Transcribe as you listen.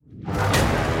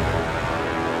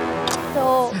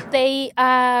they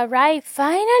arrived.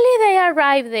 Finally, they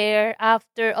arrived there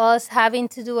after us having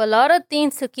to do a lot of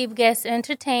things to keep guests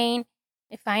entertained.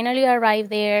 They finally arrived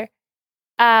there.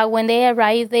 When they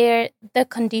arrived there, the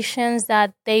conditions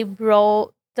that they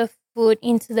brought the food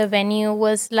into the venue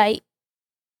was like,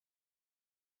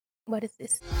 what is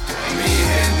this? Mi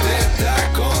gente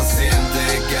está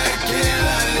consciente que hay que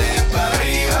darle para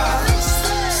arriba.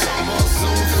 Somos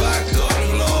un factor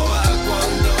global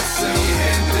cuando se une. Mi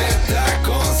gente está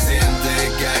consciente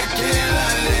que hay que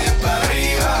darle para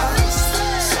arriba.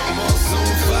 Somos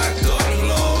un factor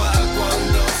global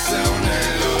cuando se unen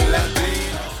los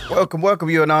latinos. Welcome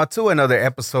you and all to another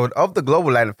episode of the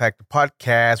Global Latin Factor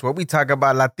podcast, where we talk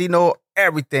about Latino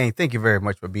everything. Thank you very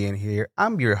much for being here.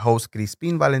 I'm your host,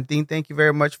 Crispin Valentin. Thank you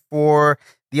very much for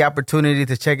the opportunity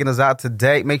to checking us out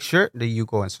today. Make sure that you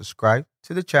go and subscribe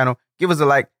to the channel. Give us a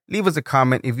like. Leave us a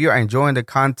comment. If you're enjoying the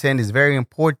content, it's very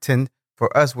important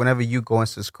for us whenever you go and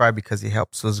subscribe because it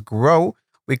helps us grow.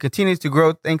 We continue to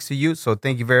grow thanks to you, so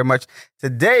thank you very much.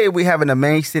 Today, we have an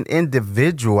amazing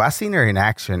individual. I seen her in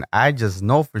action. I just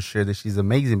know for sure that she's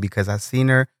amazing because I seen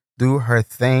her do her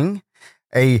thing.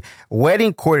 A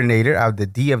wedding coordinator out of the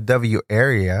DFW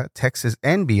area, Texas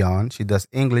and beyond. She does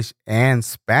English and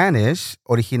Spanish.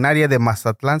 Originaria de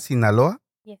Mazatlán, Sinaloa.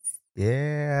 Yes.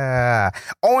 Yeah.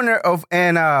 Owner of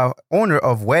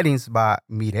weddings by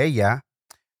Mireya.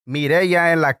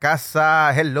 Mireya en la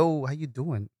casa. Hello. How you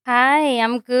doing? Hi,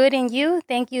 I'm good. And you?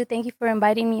 Thank you. Thank you for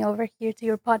inviting me over here to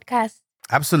your podcast.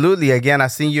 Absolutely. Again, I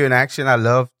seen you in action. I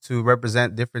love to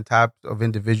represent different types of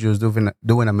individuals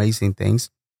doing amazing things.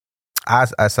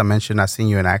 As I mentioned, I've seen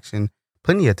you in action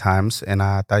plenty of times, and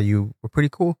I thought you were pretty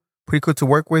cool to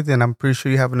work with, and I'm pretty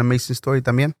sure you have an amazing story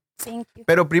también. Thank you.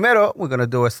 Pero primero, we're going to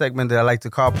do a segment that I like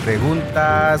to call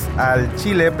Preguntas al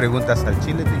Chile. Preguntas al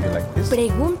Chile. Do you like this?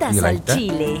 Preguntas you al like that?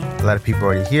 Chile. A lot of people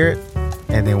already hear it,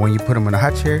 and then when you put them in a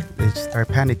hot chair, they just start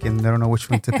panicking. They don't know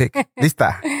which one to pick.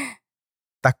 Lista.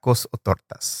 Tacos o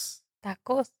tortas?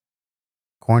 Tacos.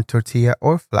 Corn tortilla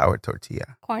or flour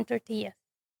tortilla? Corn tortillas.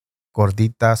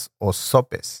 Gorditas o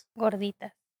sopes?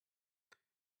 Gorditas.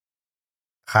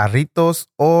 Jarritos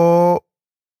o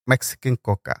Mexican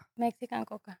coca? Mexican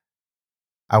coca.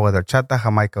 Agua de horchata,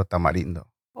 jamaica o tamarindo?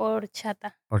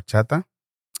 Horchata. Horchata.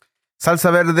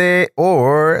 Salsa verde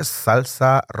or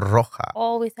salsa roja?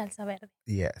 Always salsa verde.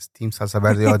 Yes, team salsa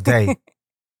verde all day.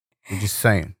 We're just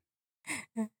saying.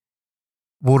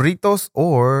 Burritos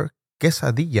or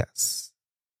quesadillas?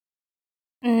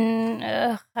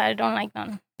 I don't like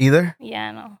none. Either?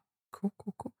 Yeah, no. Cool.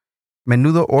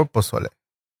 Menudo or pozole?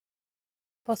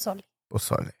 Pozole.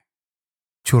 Pozole.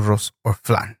 Churros or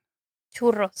flan?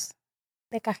 Churros.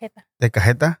 De cajeta. ¿De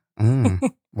cajeta?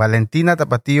 Valentina,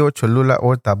 Tapatio, Cholula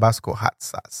or Tabasco hot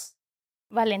sauce?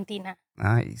 Valentina.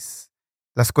 Nice.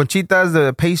 Las conchitas,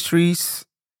 the pastries.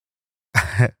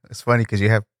 It's funny because you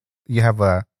have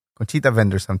a conchita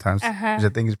vendor sometimes, which I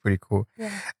think is pretty cool.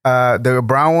 Yeah. The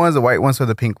brown ones, the white ones, or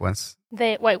the pink ones?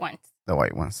 The white ones. The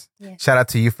white ones. Yes. Shout out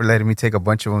to you for letting me take a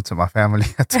bunch of them to my family.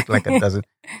 I took like a dozen.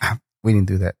 We didn't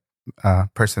do that.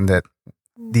 Person that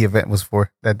the event was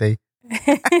for that day.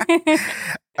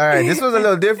 All right. This was a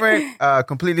little different,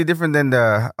 completely different than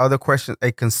the other question.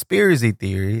 A conspiracy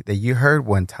theory that you heard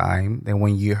one time. Then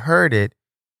when you heard it,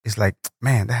 it's like,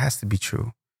 man, that has to be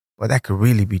true. Well, that could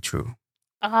really be true.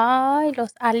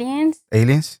 Los aliens.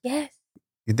 Aliens? Yes.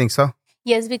 You think so?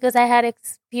 Yes, because I had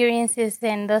experiences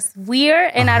and that's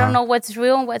weird, and I don't know what's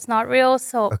real and what's not real.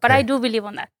 So, Okay. But I do believe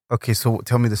on that. Okay, so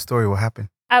tell me the story. What happened?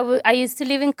 I used to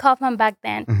live in Kaufman back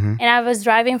then, and I was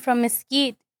driving from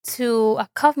Mesquite to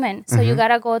Kaufman. So you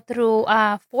gotta go through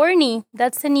Forney.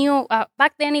 That's a new.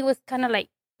 Back then, it was kind of like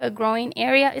a growing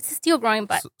area. It's still growing,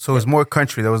 but So it's more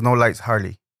country. There was no lights,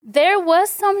 hardly. there was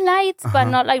some lights, but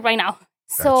not like right now.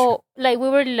 So like we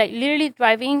were like literally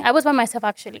driving. I was by myself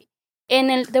actually. And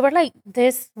then there were like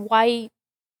this white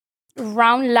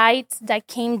round lights that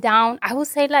came down. I would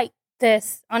say like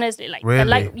this, honestly, like Really? the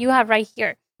light you have right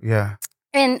here. Yeah.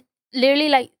 And literally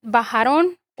like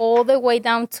bajaron all the way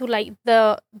down to like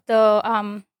the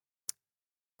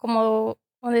como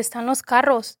donde están los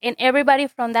carros. And everybody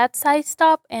from that side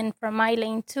stopped and from my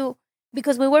lane too.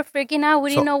 Because we were freaking out. We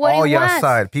didn't know what it all was. your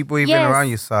side. People even around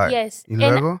your side. Yes. Y And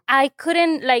luego? I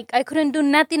couldn't do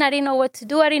nothing. I didn't know what to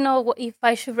do. I didn't know if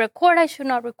I should record, I should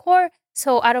not record.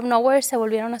 So out of nowhere se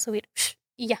volvieron a subir.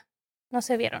 Y ya. No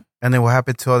se vieron. And then what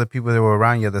happened to all the people that were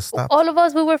around you that stopped? All of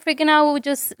us, we were freaking out. We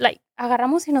just like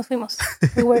agarramos y nos fuimos.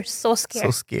 We were so scared.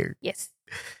 So scared. Yes.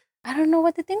 I don't know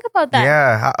what to think about that.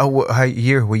 Yeah. What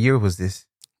year was this?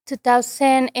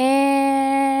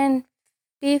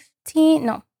 2015.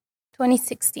 No.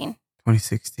 2016.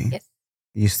 2016. Yes.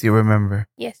 You still remember?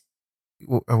 Yes.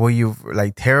 Were you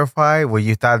like terrified? Were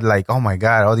you thought like, oh my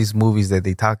God, all these movies that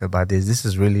they talk about this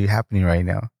is really happening right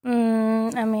now?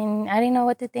 I mean, I didn't know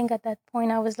what to think at that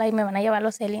point. I was like, me van a llevar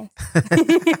los aliens. Me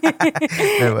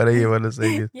van a llevar los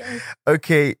aliens. Yes.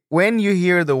 Okay, when you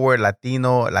hear the word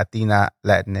Latino, Latina,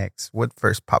 Latinx, what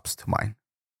first pops to mind?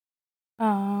 I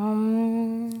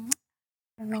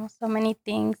don't know, so many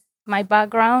things. My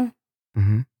background,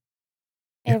 Mm-hmm.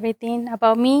 Yeah. everything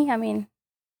about me. I mean,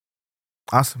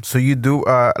 Awesome. So you do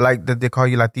like that they call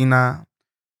you Latina?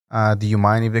 Do you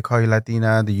mind if they call you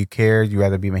Latina? Do you care? Do you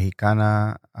rather be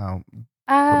Mexicana?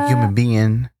 Human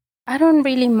being? I don't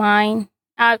really mind.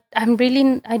 I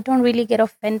don't really get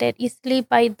offended easily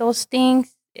by those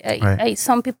things. Right.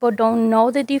 Some people don't know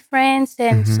the difference,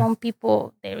 and Mhm. some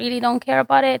people they really don't care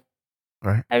about it.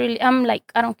 Right. I'm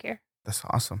like, I don't care. That's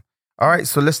awesome. All right,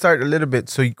 so let's start a little bit.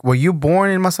 So were you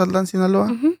born in Mazatlan, Sinaloa?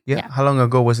 Mhm, Yeah. yeah. How long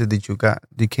ago was it that you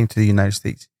came to the United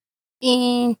States?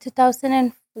 In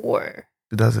 2004.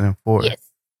 2004.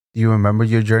 Yes. Do you remember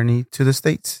your journey to the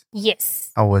States? Yes.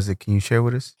 How was it? Can you share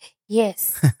with us?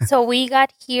 Yes. So we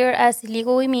got here as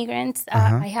illegal immigrants.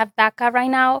 Uh-huh. I have DACA right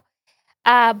now.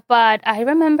 But I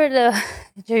remember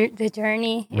the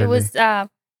journey. Really? It was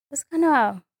kind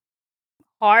of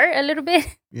hard a little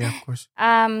bit. Yeah, of course.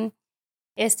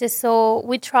 So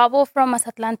we travel from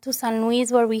Mazatlan to San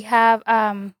Luis, where we have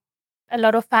a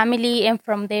lot of family, and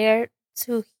from there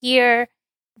to here,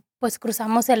 pues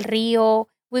cruzamos el río.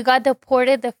 We got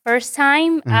deported the first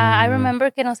time. I remember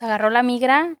que nos agarró la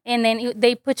migra, and then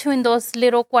they put you in those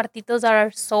little cuartitos that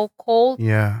are so cold.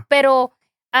 Yeah. Pero,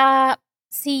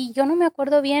 sí, yo no me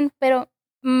acuerdo bien, pero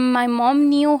my mom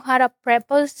knew how to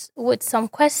prep us with some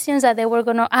questions that they were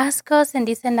going to ask us and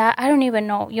this and that. I don't even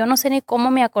know. Yo no sé ni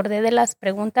cómo me acordé de las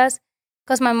preguntas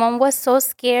because my mom was so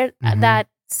scared that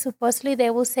supposedly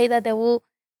they will say that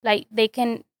they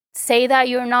can say that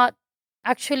you're not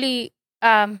actually,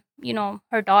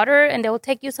 her daughter, and they will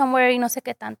take you somewhere y no sé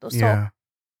qué tanto. Yeah. So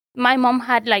my mom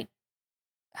had like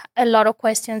a lot of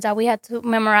questions that we had to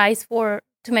memorize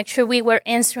to make sure we were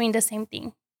answering the same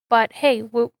thing. But hey,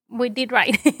 we did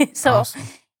right. So, Awesome.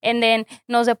 And then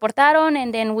nos deportaron,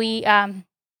 and then we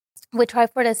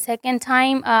tried for the second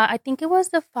time. I think it was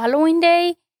the following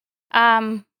day.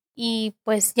 Y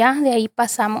pues ya de ahí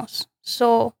pasamos.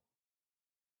 So,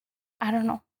 I don't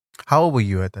know. How old were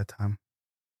you at that time?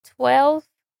 12.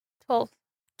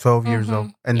 12 years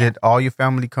old. And yeah. did all your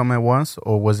family come at once,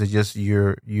 or was it just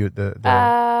the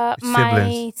siblings?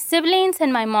 My siblings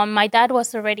and my mom. My dad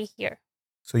was already here.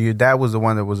 So your dad was the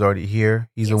one that was already here.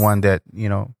 He's the one that,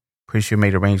 pretty sure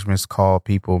made arrangements, call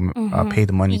people, pay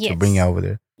the money to bring you over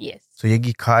there. Yes. So you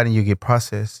get caught and you get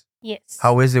processed. Yes.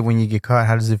 How is it when you get caught?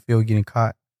 How does it feel getting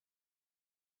caught?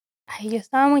 Yo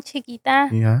estaba muy chiquita.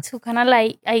 Yeah. So kind of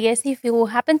like, I guess if it will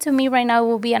happen to me right now, it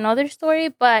will be another story.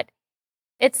 But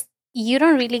you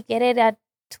don't really get it at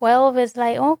 12. It's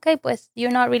like, okay, pues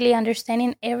you're not really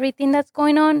understanding everything that's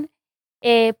going on.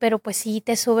 Pero pues sí,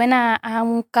 te suben a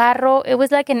un carro. It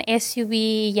was like an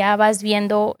SUV. Ya vas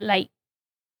viendo like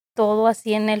todo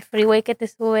así en el freeway que te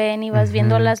suben y vas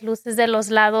viendo las luces de los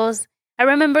lados. I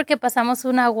remember que pasamos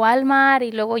una Walmart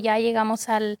y luego ya llegamos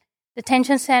al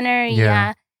detention center y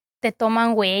ya te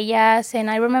toman huellas. And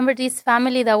I remember this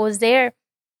family that was there.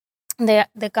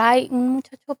 The guy, un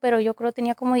muchacho, pero yo creo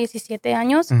tenía como 17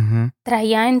 años,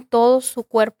 traía en todo su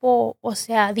cuerpo, o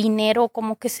sea, dinero,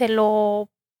 como que se lo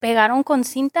pegaron con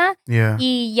cinta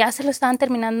y ya se lo estaban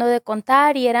terminando de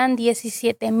contar y eran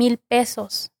 17,000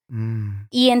 pesos.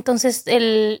 Y entonces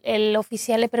el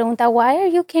oficial le pregunta, why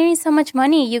are you carrying so much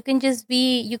money? You can just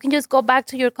go back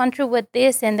to your country with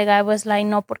this. And the guy was like,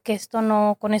 no, porque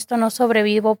con esto no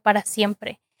sobrevivo para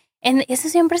siempre. And eso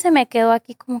siempre se me quedó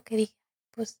aquí como que dije,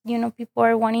 pues, people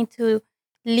are wanting to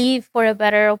leave for a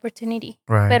better opportunity.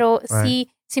 Right, pero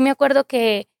sí me acuerdo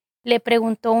que le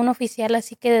preguntó un oficial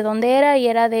así que de dónde era y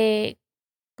era de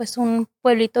pues un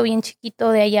pueblito bien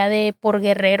chiquito de allá por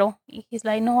Guerrero. Y he's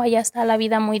like, no, allá está la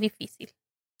vida muy difícil.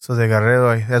 So de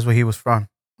Guerrero, that's where he was from.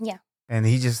 Yeah. And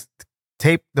he just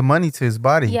taped the money to his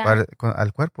body. Yeah.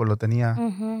 Al cuerpo lo tenía.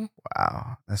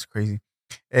 Wow, that's crazy.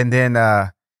 And then,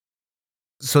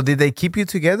 so did they keep you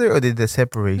together or did they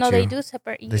separate you? No, they do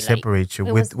separate you. They separate you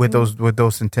with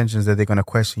those intentions that they're going to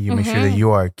question you, make sure that you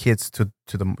are kids to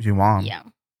your mom. Yeah.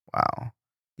 Wow.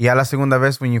 Y a la segunda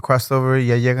vez when you crossed over,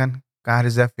 ya llegan, how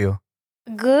does that feel?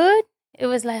 Good. It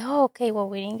was like, oh, okay, well,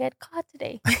 we didn't get caught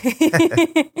today.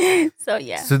 So,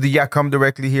 yeah. So did y'all come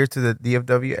directly here to the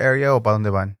DFW area o para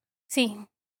dónde van? Sí.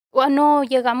 Bueno,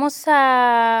 llegamos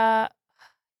a...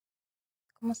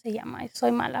 ¿Cómo se llama?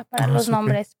 Soy mala para los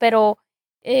nombres, pero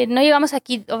no llegamos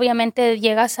aquí, obviamente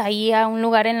llegas ahí a un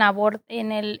lugar en la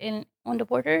on the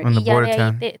border On the y ya border de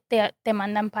ahí town. te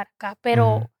mandan para acá.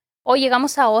 Pero hoy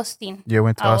llegamos a Austin, You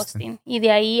went to Austin. y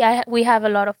de ahí we have a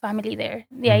lot of family there.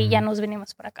 De ahí ya nos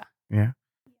venimos para acá. Yeah.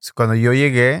 So, cuando yo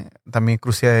llegué, también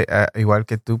crucé igual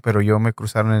que tú, pero yo me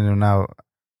cruzaron en una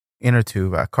inner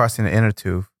tube, crossing the inner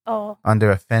tube Oh.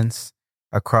 under a fence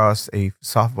across a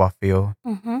softball field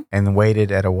Mhm. and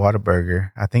waited at a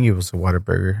Whataburger. I think it was a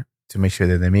Whataburger to make sure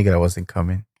that the migra wasn't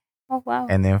coming. Oh, wow.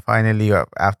 And then finally,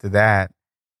 after that,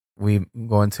 we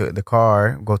go into the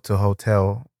car, go to a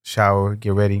hotel, shower,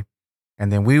 get ready.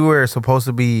 And then we were supposed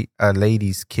to be a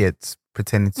lady's kids,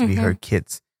 pretending to be her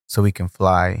kids so we can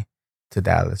fly to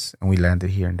Dallas. And we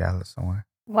landed here in Dallas somewhere.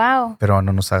 Wow. Pero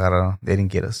no nos agarraron. They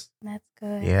didn't get us. That's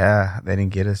good. Yeah, they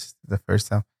didn't get us the first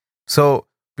time. So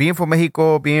being from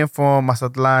Mexico, being from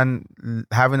Mazatlan,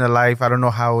 having a life, I don't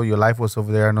know how your life was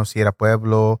over there. I know si era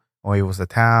pueblo or it was a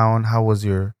town. How was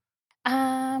your...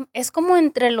 Es como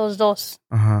entre los dos,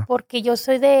 porque yo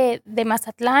soy de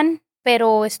Mazatlán,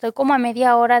 pero estoy como a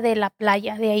media hora de la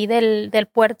playa, de ahí del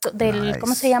puerto, Nice.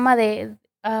 ¿cómo se llama?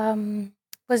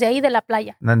 Pues de ahí de la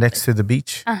playa. Not next to the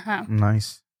beach. Ajá.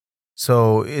 Nice.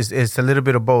 So it's a little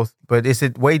bit of both, but is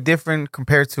it way different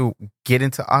compared to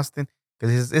getting to Austin?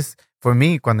 Because it's for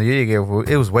me, cuando yo llegué,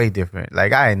 it was way different.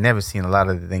 Like I had never seen a lot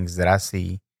of the things that I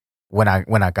see when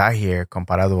I got here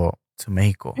comparado to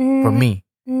Mexico. For me.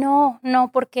 No,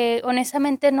 porque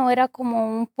honestamente no era como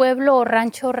un pueblo o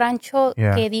rancho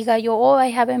que diga yo, oh,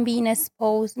 I haven't been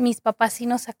exposed. Mis papás sí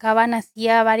nos sacaban,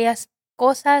 hacía varias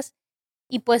cosas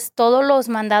y pues todos los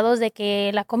mandados de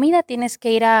que la comida tienes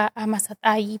que ir a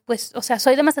Mazatlán. Ahí pues, o sea,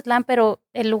 soy de Mazatlán, pero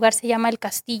el lugar se llama El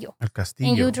Castillo. El Castillo.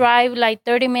 And you drive like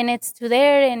 30 minutes to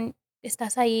there and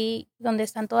estás ahí donde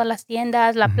están todas las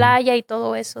tiendas, la playa y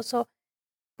todo eso. So,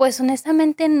 pues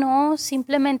honestamente no,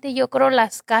 simplemente yo creo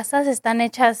las casas están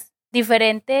hechas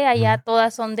diferente, allá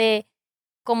todas son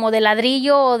como de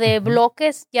ladrillo o de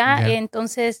bloques ya,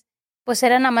 entonces pues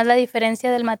era nada más la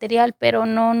diferencia del material, pero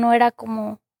no era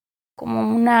como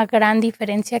una gran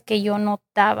diferencia que yo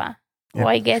notaba. Yep.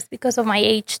 Or I guess because of my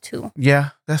age too.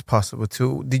 Yeah, that's possible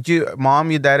too. Did your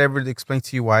dad ever explain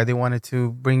to you why they wanted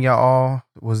to bring you all?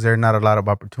 Was there not a lot of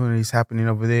opportunities happening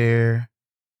over there?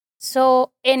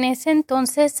 So, en ese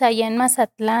entonces, allá en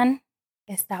Mazatlán,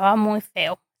 estaba muy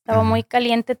feo. Estaba muy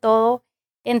caliente todo.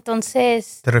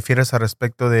 Entonces... ¿Te refieres al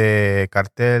respecto de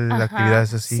cartel,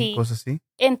 actividades así, sí. cosas así?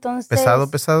 Entonces...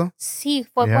 ¿Pesado? Sí,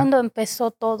 fue cuando empezó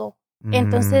todo.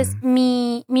 Entonces,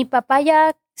 mi papá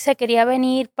ya se quería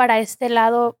venir para este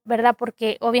lado, ¿verdad?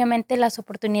 Porque obviamente las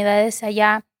oportunidades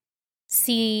allá,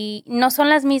 si no son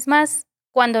las mismas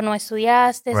cuando no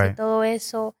estudiaste y todo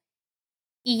eso...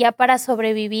 Y ya para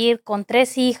sobrevivir con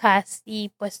 3 hijas y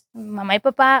pues mamá y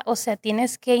papá, o sea,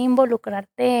 tienes que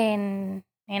involucrarte en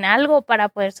algo para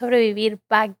poder sobrevivir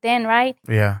back then, right?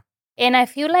 Yeah. And I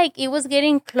feel like it was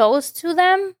getting close to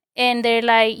them and they're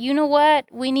like, you know what,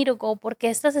 we need to go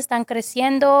porque estas están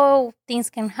creciendo,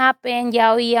 things can happen.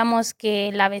 Ya oíamos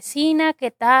que la vecina, qué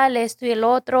tal, esto y el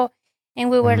otro. And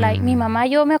we were like, mi mamá,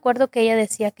 yo me acuerdo que ella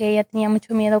decía que ella tenía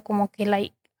mucho miedo como que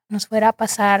like, nos fuera a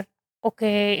pasar o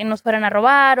que nos fueran a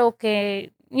robar, o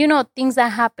que, you know, things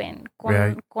that happen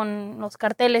con los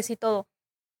carteles y todo.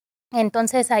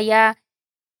 Entonces allá,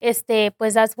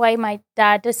 pues that's why my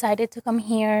dad decided to come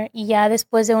here. Y ya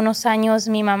después de unos años,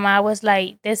 mi mamá was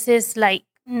like, this is like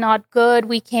not good,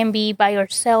 we can't be by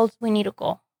ourselves, we need to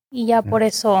go. Y ya por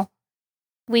eso,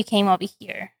 we came over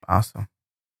here. Awesome.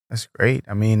 That's great.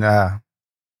 I mean,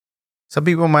 some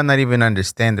people might not even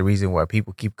understand the reason why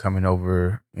people keep coming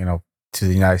over, you know, to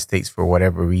the United States for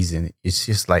whatever reason. It's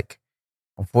just like,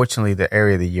 unfortunately, the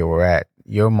area that you were at,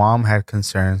 your mom had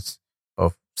concerns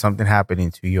of something happening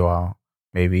to you all,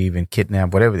 maybe even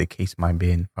kidnap, whatever the case might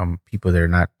be, from people that are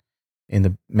not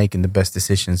making the best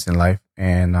decisions in life.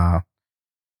 And,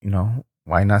 you know,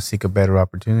 why not seek a better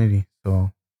opportunity?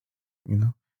 So, you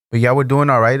know, but y'all were doing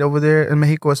all right over there in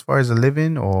Mexico as far as a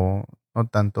living, or no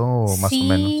tanto, o más o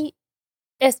menos? Sí,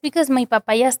 es because mi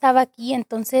papá ya estaba aquí,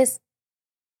 entonces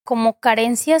como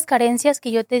carencias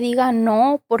que yo te diga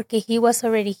no, porque he was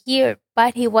already here,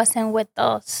 but he wasn't with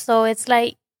us. So it's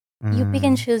like you pick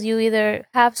and choose. You either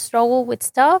have struggle with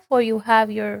stuff or you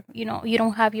have your, you know, you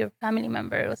don't have your family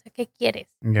member. O sea, ¿qué quieres?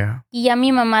 Yeah. Y a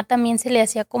mi mamá también se le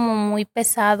hacía como muy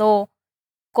pesado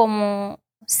como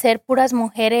ser puras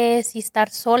mujeres y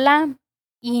estar sola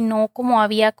y no como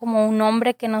había como un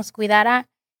hombre que nos cuidara.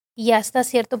 Y hasta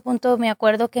cierto punto me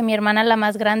acuerdo que mi hermana, la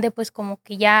más grande, pues como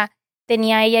que ya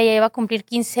Tenía ella, ya iba a cumplir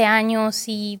 15 años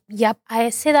y ya a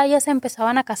esa edad ya se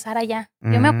empezaban a casar allá.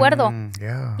 Yo me acuerdo.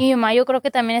 Yeah. Y mi mamá yo creo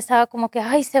que también estaba como que,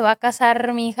 ay, se va a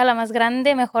casar mi hija la más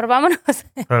grande, mejor vámonos.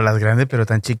 Pero las grandes, pero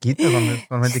tan chiquitas,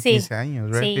 solamente Sí, 15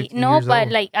 años, right? sí. 15 No, years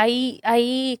old. like,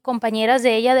 hay compañeras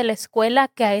de ella de la escuela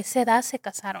que a esa edad se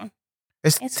casaron.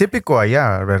 Es Es típico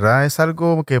allá, ¿verdad? Es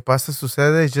algo que pasa,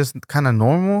 sucede, es just kind of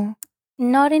normal.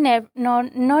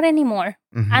 not anymore.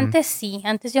 Mhm. Antes sí,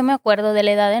 antes yo me acuerdo de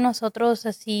la edad de nosotros,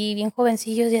 así bien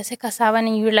jovencillos, ya se casaban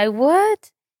y you're like, what?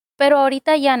 Pero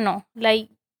ahorita ya no.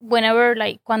 Like, whenever,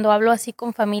 like, cuando hablo así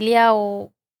con familia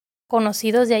o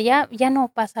conocidos de allá, ya no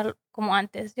pasa como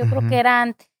antes. Yo creo que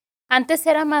antes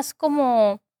era más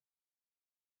como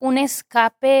un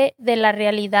escape de la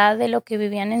realidad de lo que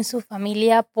vivían en su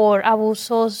familia por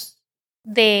abusos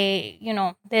de,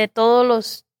 de todos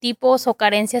los tipos o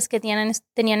carencias que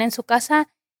tenían en su casa.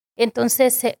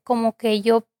 Entonces, como que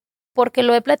yo, porque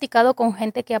lo he platicado con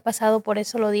gente que ha pasado, por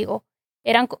eso lo digo,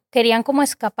 querían como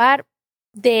escapar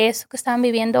de eso que estaban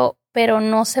viviendo, pero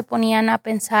no se ponían a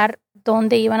pensar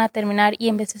dónde iban a terminar y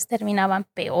en veces terminaban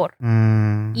peor.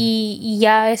 Y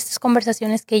ya estas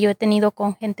conversaciones que yo he tenido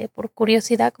con gente por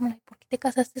curiosidad, como, ¿por qué te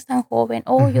casaste tan joven?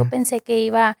 Yo pensé que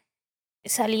iba a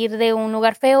salir de un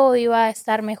lugar feo, iba a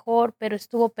estar mejor, pero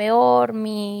estuvo peor,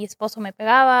 mi esposo me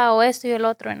pegaba, o esto y el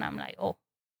otro, and I'm like,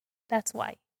 that's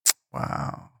why.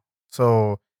 Wow.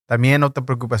 So, también otra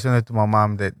preocupación de tu mamá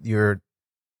that your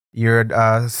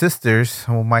sisters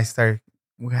who might start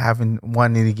having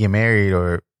wanting to get married,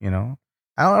 or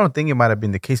I don't think it might have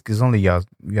been the case because only y'all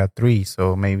three,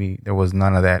 so maybe there was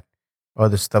none of that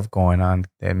other stuff going on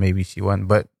that maybe she wasn't,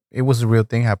 but it was a real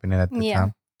thing happening at the Yeah.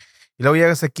 time. Y luego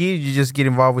llegas aquí, you just get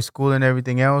involved with school and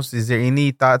everything else. Is there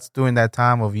any thoughts during that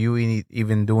time of you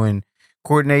even doing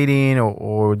coordinating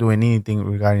or doing anything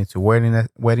regarding to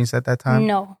weddings at that time?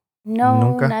 No,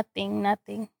 Nunca?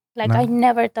 nothing. Like, No? I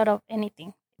never thought of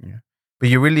anything. Yeah. But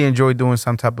you really enjoy doing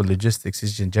some type of logistics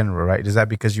in general, right? Is that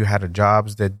because you had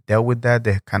jobs that dealt with that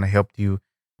kind of helped you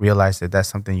realize that that's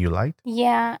something you liked?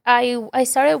 Yeah, I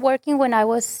started working when I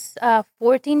was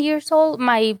 14 years old.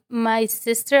 My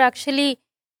sister actually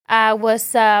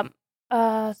was a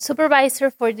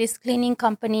supervisor for this cleaning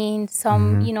company in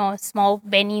some, small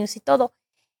venues y todo.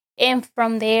 And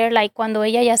from there, like, cuando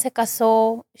ella ya se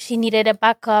casó, she needed a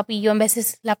backup y yo en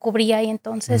veces la cubría y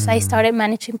entonces I started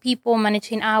managing people,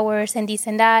 managing hours and this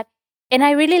and that. And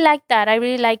I really like that. I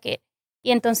really like it.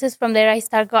 Y entonces from there I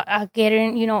start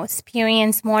getting,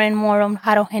 experience more and more on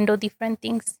how to handle different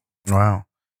things. Wow.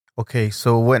 Okay,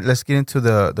 so let's get into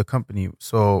the company.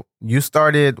 So you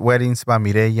started Weddings by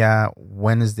Mireya.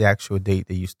 When is the actual date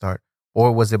that you start?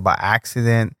 Or was it by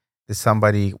accident? Did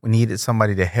somebody needed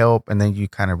somebody to help and then you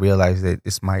kind of realized that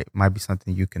this might be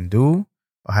something you can do?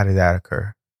 Or how did that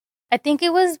occur? I think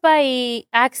it was by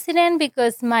accident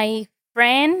because my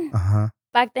friend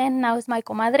back then, now is my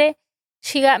comadre,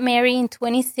 she got married in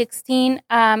 2016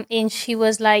 and she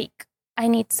was like, I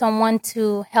need someone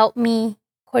to help me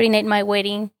coordinate my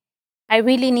wedding. I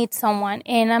really need someone.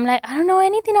 And I'm like, I don't know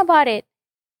anything about it.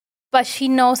 But she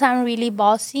knows I'm really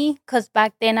bossy because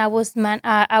back then I was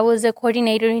a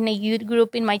coordinator in a youth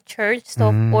group in my church. So,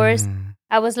 of course,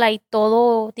 I was like,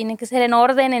 todo tiene que ser en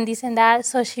orden and this and that.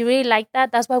 So she really liked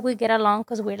that. That's why we get along,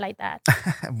 because we're like that.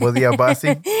 Bodía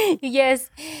bossy? Yes.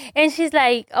 And she's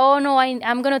like, oh, no,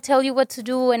 I'm going to tell you what to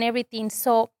do and everything.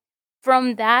 So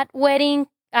from that wedding,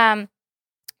 I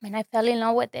fell in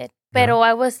love with it. Pero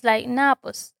I was like, nah,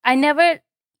 pues. I never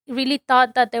really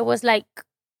thought that there was like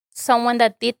someone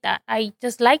that did that. I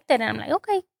just liked it. And I'm like,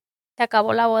 okay, se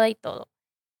acabó la boda y todo.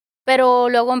 Pero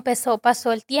luego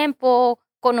pasó el tiempo,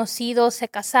 conocidos se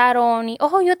casaron y,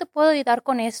 yo te puedo ayudar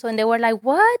con eso. And they were like,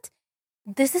 what?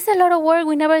 This is a lot of work.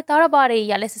 We never thought about it. Y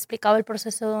ya les explicaba el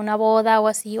proceso de una boda o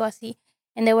así o así.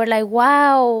 And they were like,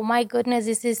 wow, my goodness,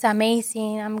 this is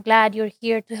amazing. I'm glad you're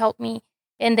here to help me.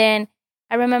 And then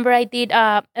I remember I did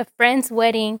a friend's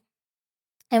wedding.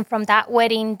 And from that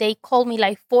wedding, they called me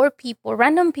like 4 people,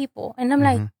 random people. And I'm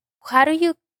like, how do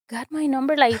you got my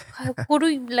number? Like, who do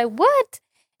you, like, what?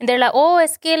 And they're like, oh,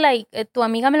 es que, like, tu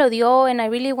amiga me lo dio, and I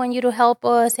really want you to help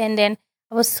us. And then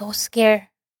I was so scared.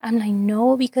 I'm like,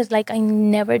 no, because, like, I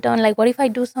never done, like, what if I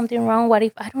do something wrong? What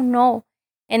if, I don't know.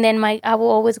 And then I will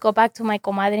always go back to my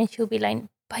comadre, and she'll be like,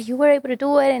 but you were able to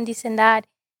do it, and this and that.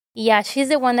 Yeah, she's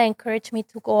the one that encouraged me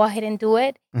to go ahead and do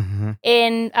it.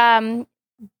 And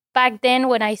back then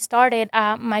when I started,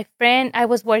 my friend, I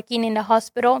was working in the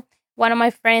hospital. One of my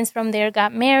friends from there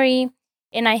got married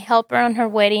and I helped her on her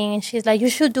wedding. And she's like, you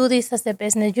should do this as a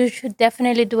business. You should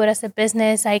definitely do it as a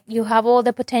business. Like, you have all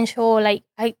the potential. Like,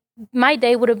 my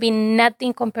day would have been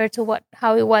nothing compared to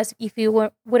how it was if you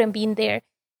wouldn't been there.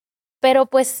 Pero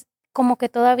pues como que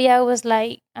todavía I was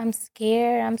like, I'm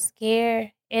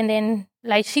scared. And then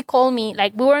like she called me,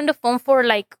 like we were on the phone for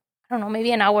like, I don't know,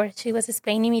 maybe an hour. She was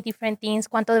explaining me different things,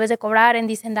 cuánto debes de cobrar and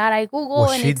this and that. I Google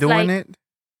Was and she it's doing like, it?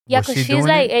 yeah, Was because she she's doing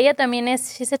like, it? ella también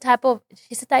she's a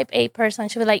type A person.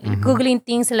 She was like Mhm. Googling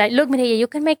things and like, look, Mireya, you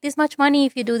can make this much money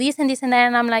if you do this and this and that.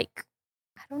 And I'm like,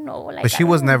 I don't know. Like, But she I don't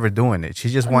was know. never doing it. She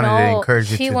just wanted to No,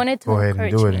 encourage you she to wanted to go ahead and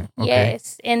encourage do me. it. Okay.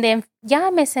 Yes. And then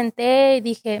ya me senté y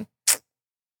dije,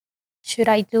 should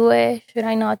I do it? Should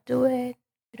I not do it?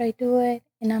 Should I do it?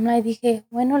 And I'm like, dije,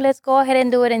 bueno, let's go ahead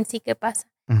and do it and see qué pasa.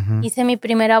 Mhm. Hice mi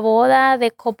primera boda. The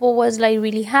couple was like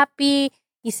really happy.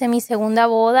 Hice mi segunda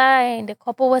boda and the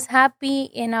couple was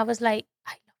happy. And I was like,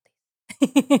 I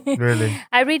love this. Really?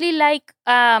 I really like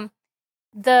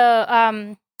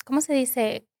 ¿cómo se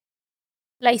dice?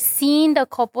 Like seeing the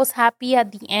couples happy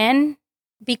at the end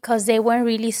because they weren't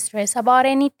really stressed about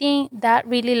anything. That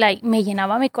really like me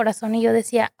llenaba mi corazón y yo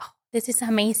decía, oh, this is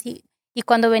amazing. Y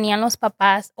cuando venían los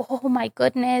papás, oh my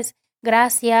goodness,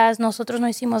 gracias, nosotros no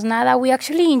hicimos nada. We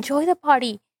actually enjoy the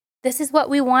party. This is what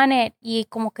we wanted. Y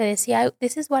como que decía,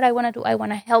 this is what I want to do. I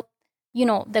want to help,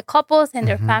 the couples and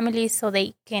their Mhm. families so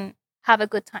they can have a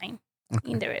good time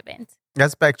Okay. in their event.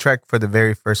 Let's backtrack for the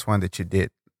very first one that you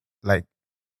did. Like,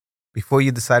 before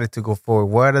you decided to go forward,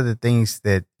 what are the things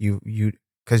that you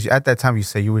because at that time you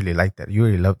said you really liked that, you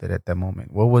really loved it at that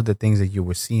moment. What were the things that you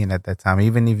were seeing at that time,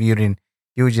 even if you didn't,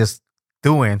 you were just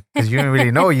doing because you didn't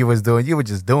really know you was doing, you were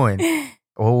just doing.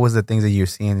 What was the things that you were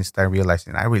seeing and start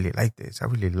realizing, I really like this, I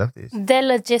really love this? The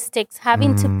logistics,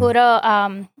 having to put a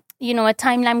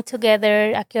timeline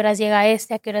together, a qué horas llega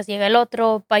este, a qué horas llega el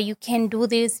otro, but you can't do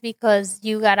this because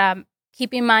you gotta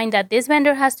keep in mind that this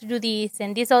vendor has to do this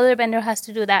and this other vendor has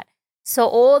to do that. So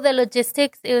all the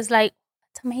logistics, it was like,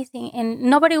 it's amazing. And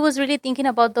nobody was really thinking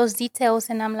about those details.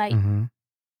 And I'm like, Mhm.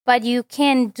 but you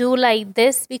can't do like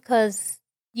this because,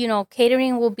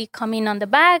 catering will be coming on the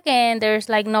back and there's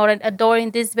like not a door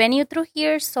in this venue through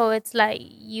here. So it's like,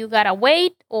 you gotta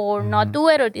wait or not Mhm. do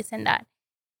it or this and that.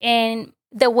 And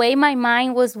the way my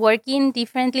mind was working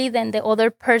differently than the other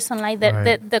person, like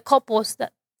Right. the couples,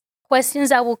 the questions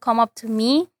that will come up to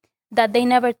me that they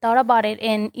never thought about it.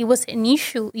 And it was an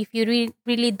issue if you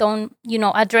really don't,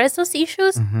 address those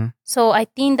issues. Mhm. So I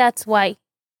think that's why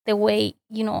the way,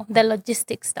 the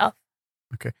logistic stuff.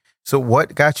 Okay. So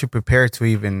what got you prepared to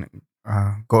even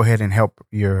go ahead and help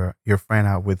your friend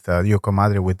out with your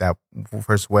comadre with that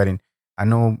first wedding? I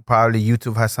know probably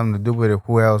YouTube has something to do with it.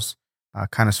 Who else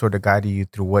kind of sort of guided you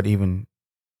through what even,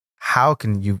 how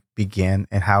can you begin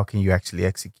and how can you actually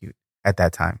execute at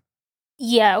that time?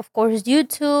 Yeah, of course,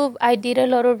 YouTube. I did a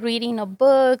lot of reading of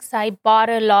books. I bought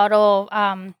a lot of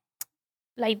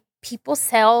like people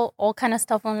sell all kind of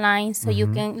stuff online, so you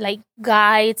Mhm. can like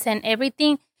guides and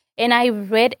everything. And I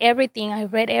read everything. I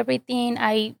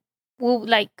will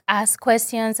like ask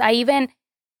questions. I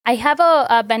have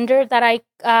a vendor that I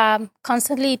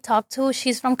constantly talk to.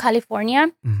 She's from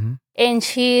California. Mhm. And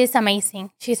she's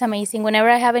amazing. She's amazing. Whenever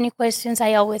I have any questions,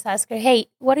 I always ask her, hey,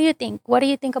 what do you think? What do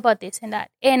you think about this and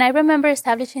that? And I remember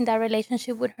establishing that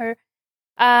relationship with her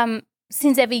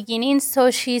since the beginning. So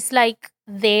she's like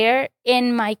there.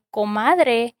 And my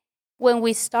comadre, when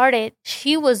we started,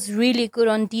 she was really good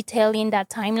on detailing that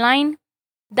timeline.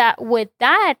 That with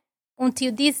that,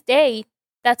 until this day,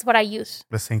 that's what I use.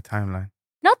 The same timeline.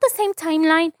 Not the same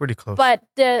timeline, Pretty close. but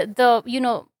the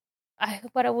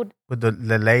what I would with the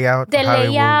layout, the how it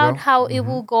will layout, go? how it Mhm.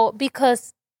 will go,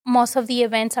 because most of the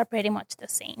events are pretty much the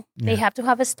same. They Yeah. have to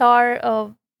have a star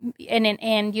of and an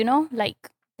end, like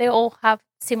they all have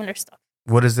similar stuff.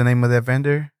 What is the name of that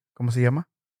vendor? ¿Cómo se llama?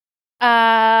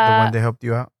 The one that helped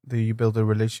you out, that you built a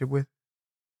relationship with?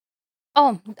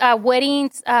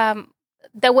 Weddings,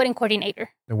 the wedding coordinator.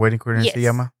 The wedding coordinator se Yes.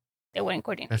 llama? The wedding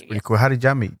coordinator. That's pretty yes. cool. How did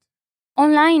y'all meet?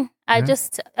 Online. I Yeah.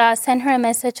 just sent her a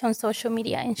message on social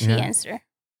media and she Yeah. answered.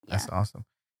 That's awesome.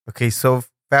 Okay, so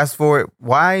fast forward.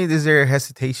 Why is there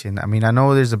hesitation? I mean, I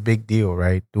know there's a big deal,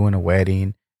 right? Doing a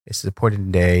wedding. It's an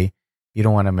important day. You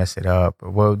don't want to mess it up.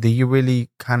 Well, did you really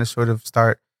kind of sort of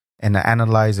start and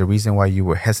analyze the reason why you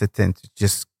were hesitant to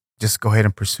just go ahead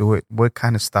and pursue it? What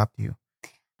kind of stopped you?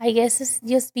 I guess it's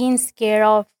just being scared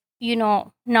of,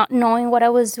 not knowing what I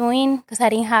was doing because I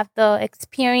didn't have the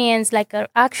experience like an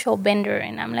actual vendor.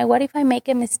 And I'm like, what if I make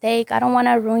a mistake? I don't want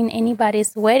to ruin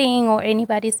anybody's wedding or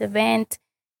anybody's event.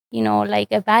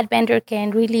 Like a bad vendor can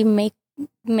really make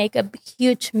a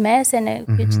huge mess and a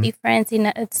huge Mhm. difference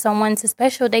in someone's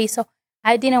special day. So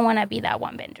I didn't want to be that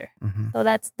one vendor. Mhm. So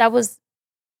that was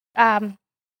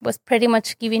pretty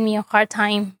much giving me a hard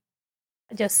time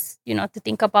just, to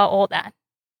think about all that.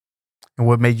 And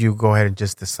what made you go ahead and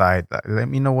just decide, like, let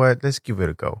me know what, let's give it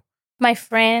a go? My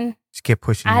friend, Just kept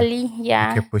pushing you. Ali, She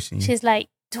yeah, kept pushing you. she's like,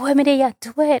 do it, Mireya,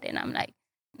 do it. And I'm like,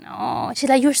 no. She's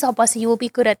like, you're so bossy. You will be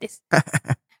good at this.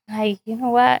 Like, you know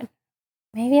what?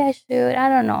 Maybe I should. I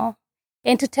don't know.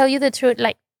 And to tell you the truth,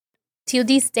 like, till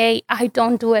this day, I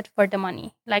don't do it for the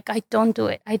money. Like, I don't do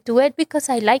it. I do it because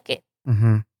I like it.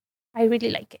 Mm-hmm. I really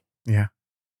like it. Yeah.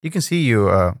 You can see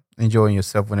you enjoying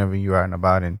yourself whenever you are out and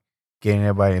about and getting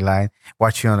everybody in line.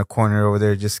 Watch you on the corner over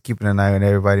there, just keeping an eye on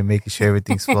everybody, making sure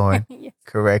everything's flowing Yes.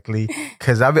 correctly.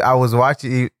 Because I was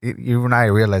watching you, even I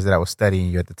realized that I was studying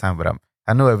you at the time, but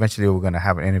I knew eventually we were going to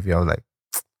have an interview. I was like,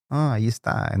 oh, ahí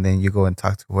está. And then you go and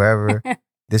talk to whoever,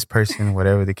 this person,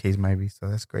 whatever the case might be. So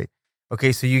that's great.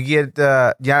 Okay, so you get,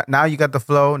 now you got the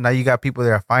flow. Now you got people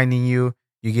that are finding you.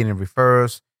 You're getting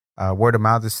referrals. Word of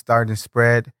mouth is starting to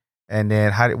spread. And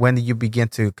then when did you begin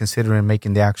to consider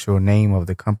making the actual name of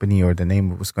the company or the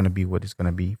name of what's going to be what it's going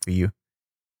to be for you?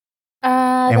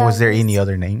 And was there any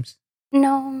other names?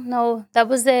 No. That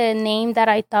was the name that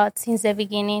I thought since the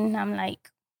beginning. I'm like,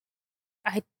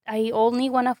 I only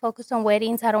want to focus on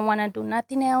weddings. I don't want to do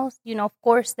nothing else. Of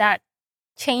course, that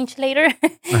changed later.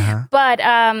 Uh-huh. But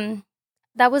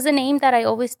that was a name that I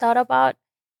always thought about.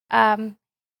 Since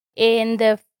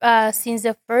the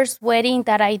first wedding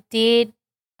that I did,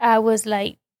 I was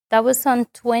like, that was on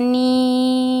what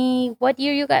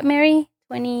year you got married?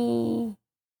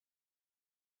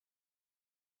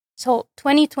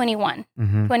 2021.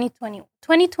 Mm-hmm.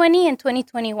 2020 and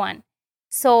 2021.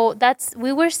 So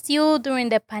we were still during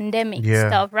the pandemic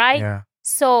stuff, right? Yeah.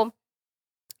 So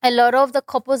a lot of the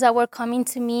couples that were coming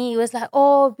to me, it was like,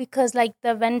 oh, because like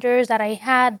the vendors that I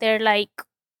had, they're like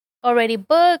already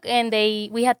booked and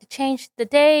we had to change the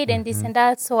date and this and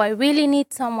that. So I really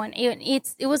need someone.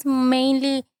 It was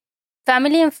mainly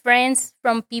family and friends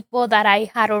from people that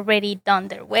I had already done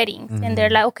their weddings. And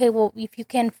they're like, okay, well, if you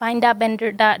can find that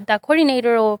vendor, that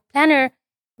coordinator or planner,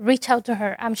 reach out to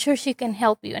her. I'm sure she can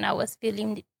help you. And I was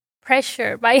feeling the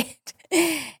pressure by it.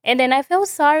 And then I felt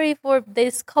sorry for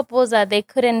these couples that they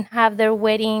couldn't have their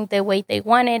wedding the way they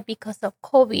wanted because of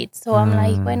COVID. So I'm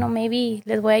like, bueno, maybe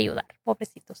les voy a ayudar,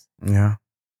 pobrecitos. Yeah.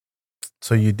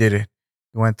 So you did it.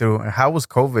 You went through. How was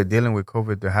COVID, dealing with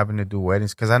COVID, having to do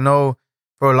weddings? Because I know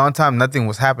for a long time nothing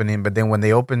was happening, but then when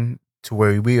they opened to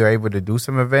where we were able to do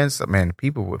some events, man,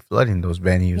 people were flooding those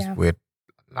venues with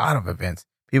a lot of events.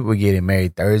 People were getting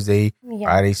married Thursday,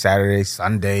 Friday, Saturday,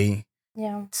 Sunday.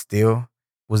 Yeah. Still,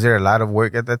 was there a lot of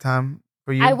work at that time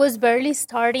for you? I was barely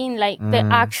starting like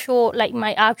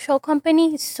my actual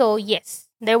company. So yes,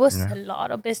 there was a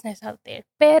lot of business out there.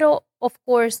 Pero of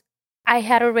course, I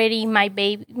had already my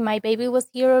baby. My baby was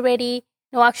here already.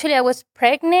 No, actually, I was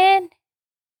pregnant.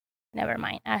 Never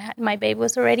mind. My baby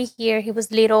was already here. He was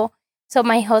little. So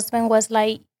my husband was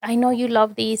like, I know you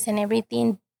love this and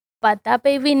everything, but that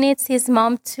baby needs his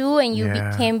mom too. And you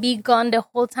can't be gone the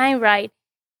whole time, right?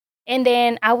 And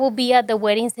then I will be at the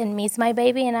weddings and miss my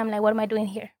baby. And I'm like, what am I doing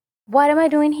here? What am I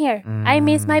doing here? I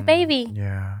miss my baby.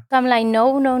 Yeah. So I'm like,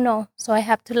 no. So I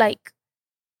have to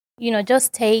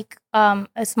just take a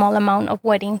small amount of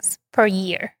weddings per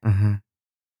year. Mm-hmm.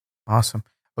 Awesome.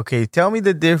 Okay, tell me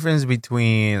the difference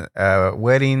between a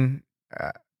wedding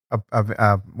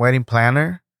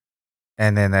planner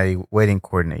and then a wedding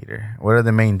coordinator. What are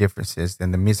the main differences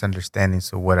and the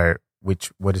misunderstandings of what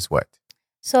is what?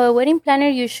 So a wedding planner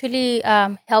usually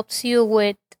helps you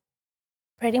with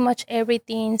pretty much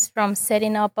everything from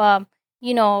setting up a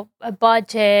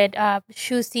budget,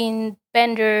 choosing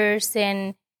vendors,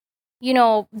 and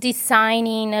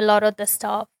designing a lot of the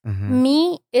stuff. Mm-hmm.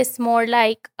 Me, it's more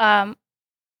like I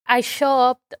show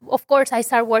up. Of course, I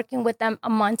start working with them a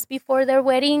month before their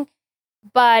wedding,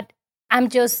 but I'm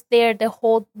just there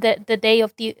the day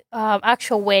of the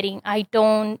actual wedding. I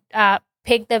don't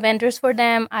pick the vendors for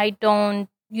them. I don't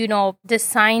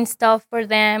design stuff for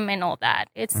them and all that.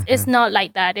 It's not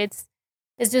like that. It's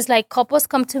just like couples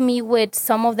come to me with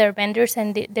some of their vendors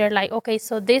and they're like, okay,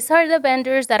 so these are the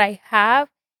vendors that I have,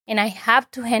 and I have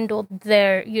to handle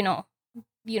their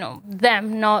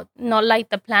them, not like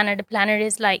the planner. The planner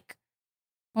is like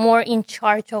more in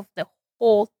charge of the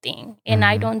whole thing, and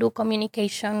I don't do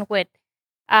communication with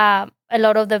a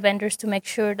lot of the vendors to make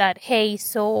sure that, hey,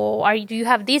 so do you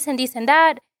have this and this and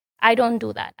that? I don't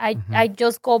do that. I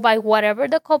just go by whatever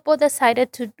the couple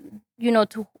decided to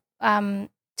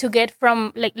get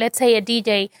from, like, let's say a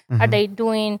DJ. Are they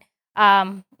doing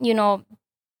the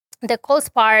cold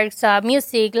sparks,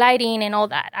 music, lighting, and all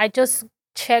that? I just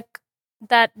check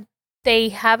that they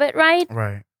have it right,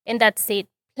 and that's it.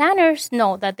 Planners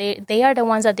know that they are the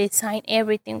ones that design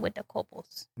everything with the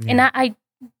couples, and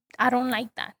I don't like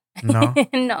that. No,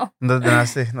 No. no te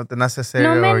nace No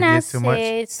hacer me or get too much.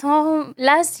 nace. So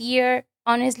last year,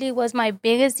 honestly, was my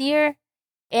biggest year.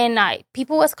 And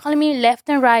people was calling me left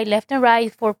and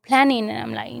right for planning. And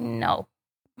I'm like, no,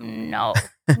 no,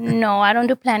 no, I don't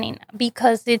do planning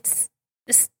because it's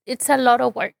a lot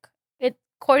of work.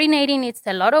 Coordinating, it's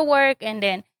a lot of work. And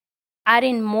then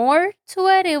adding more to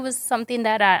it, it was something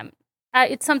that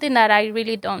it's something that I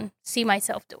really don't see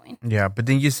myself doing. Yeah, but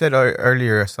then you said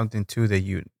earlier something too that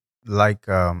you like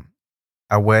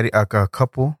a wedding, a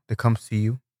couple that comes to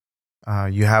you.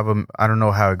 You have them. I don't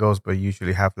know how it goes, but you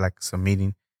usually have like some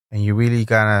meeting, and you really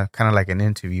kind of like an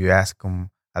interview. You ask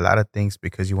them a lot of things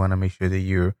because you want to make sure that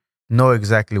you know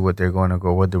exactly what they're going to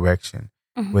go, what direction,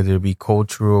 Mhm. whether it be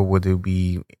cultural, whether it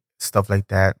be stuff like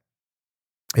that.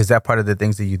 Is that part of the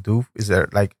things that you do? Is there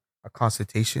like a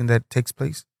consultation that takes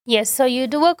place? Yes, so you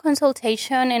do a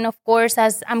consultation, and of course,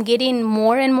 as I'm getting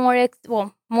more and more,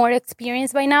 more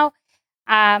experience by now,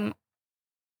 um,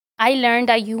 I learned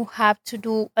that you have to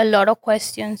do a lot of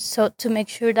questions, so to make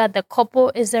sure that the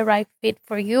couple is the right fit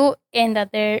for you, and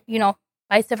that they're,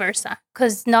 vice versa.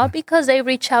 Because not because they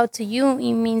reach out to you,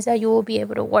 it means that you will be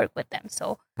able to work with them.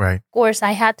 So, Right. of course,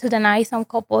 I had to deny some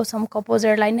couples. Some couples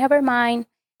are like, never mind,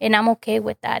 and I'm okay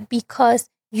with that because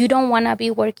you don't want to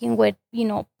be working with,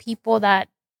 people that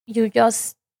you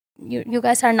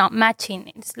guys are not matching.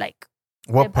 It's like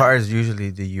What parts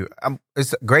usually do you?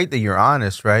 It's great that you're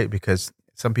honest, right? Because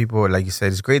some people, like you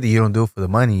said, it's great that you don't do it for the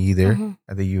money either, Mhm.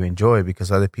 and that you enjoy it.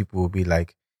 Because other people will be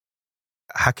like,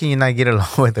 "How can you not get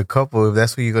along with a couple if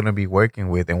that's who you're going to be working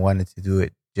with and wanting to do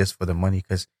it just for the money?"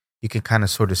 Because you can kind of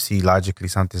sort of see logically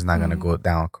something's not going to Mhm. go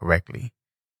down correctly.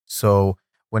 So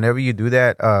whenever you do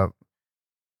that,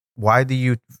 why do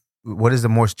you? What is the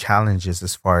most challenges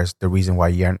as far as the reason why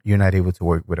you're not able to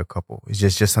work with a couple? Is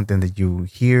just something that you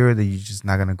hear that you're just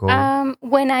not gonna go?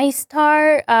 When I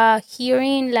start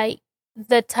hearing like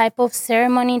the type of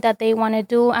ceremony that they want to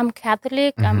do, I'm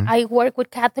Catholic. Mm-hmm. I work with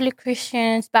Catholic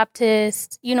Christians,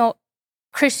 Baptists,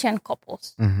 Christian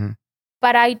couples. Mm-hmm.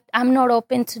 But I'm not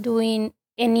open to doing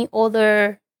any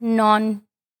other non,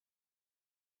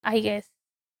 I guess,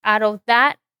 out of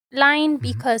that line Mm-hmm.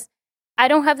 because I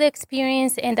don't have the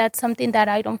experience and that's something that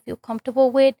I don't feel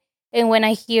comfortable with. And when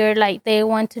I hear like they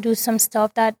want to do some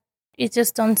stuff that it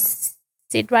just don't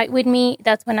sit right with me,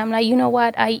 that's when I'm like, you know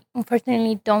what? I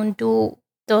unfortunately don't do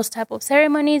those type of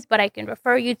ceremonies, but I can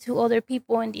refer you to other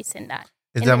people and this and that.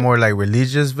 Is And that then, more like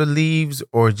religious beliefs,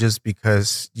 or just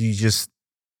because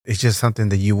it's just something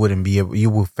that you wouldn't be able, you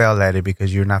will fail at it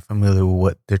because you're not familiar with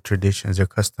what the traditions or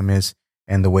custom is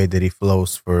and the way that it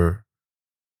flows for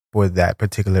that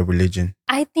particular religion?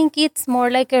 I think it's more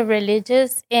like a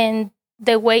religious and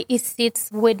the way it sits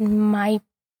with my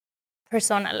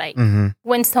persona. Like Mm-hmm.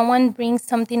 when someone brings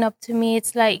something up to me,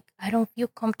 it's like I don't feel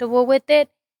comfortable with it.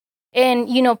 And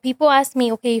people ask me,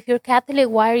 okay, if you're Catholic,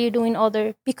 why are you doing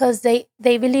other? Because they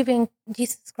believe in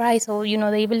Jesus Christ, or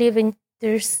they believe in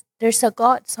there's a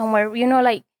God somewhere.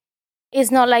 Like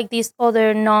it's not like these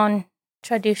other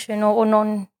non-traditional or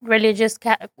non-religious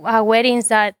weddings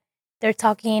that they're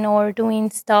talking or doing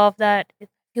stuff that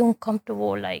feel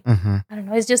uncomfortable. Like Mm-hmm. I don't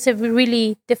know, it's just a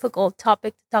really difficult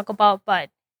topic to talk about. But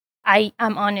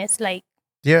I'm honest, like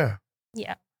Yeah.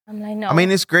 yeah, I'm like no. I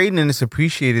mean, it's great and it's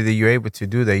appreciated that you're able to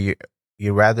do that.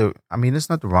 You rather, I mean, there's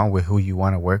nothing wrong with who you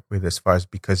want to work with as far as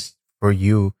because for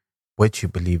you, what you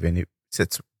believe in, it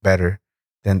sits better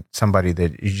than somebody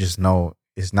that you just know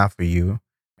is not for you.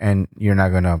 And you're not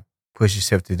going to push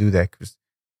yourself to do that because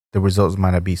the results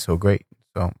might not be so great.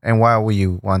 So, and why would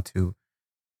you want to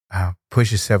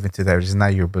push yourself into that? It's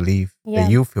not your belief Yeah. that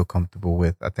you feel comfortable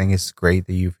with. I think it's great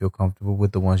that you feel comfortable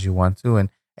with the ones you want to.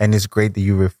 And it's great that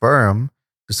you refer them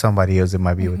to somebody else that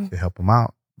might be able Mhm. to help them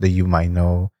out, that you might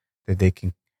know that they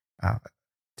can uh,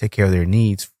 take care of their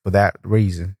needs for that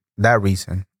reason.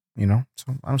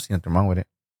 So I don't see nothing wrong with it.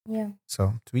 Yeah.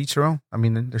 So to each their own. I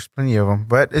mean, there's plenty of them,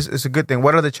 but it's a good thing.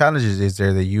 What other challenges is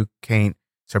there that you can't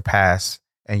surpass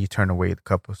and you turn away the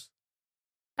couples?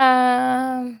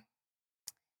 Um,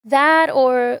 that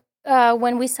or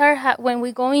when we start when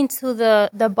we go into the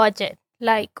budget,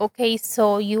 like okay,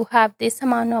 so you have this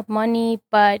amount of money,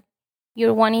 but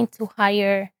you're wanting to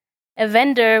hire a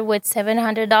vendor with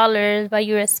 $700, but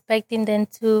you're expecting them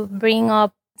to bring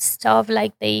up stuff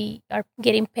like they are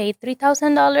getting paid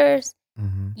 $3,000.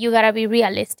 Mm-hmm. You gotta be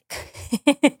realistic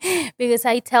because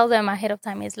I tell them ahead of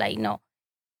time. It's like no,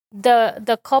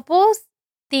 the couples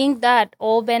think that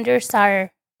all vendors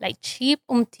are like cheap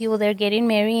until they're getting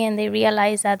married and they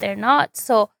realize that they're not.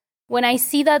 So when I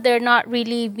see that they're not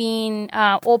really being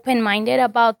open minded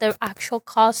about the actual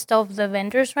cost of the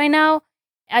vendors right now,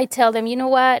 I tell them, you know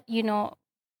what,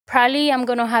 probably I'm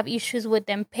gonna have issues with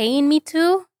them paying me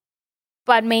too,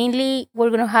 but mainly we're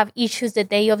gonna have issues the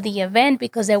day of the event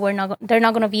because they're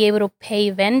not gonna be able to pay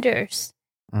vendors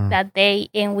that day,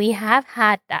 and we have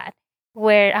had that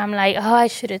where I'm like, oh, I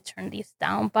should have turned this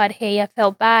down, but hey, I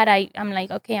felt bad. I'm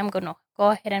like, okay, I'm gonna go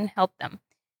ahead and help them,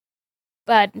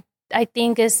 but I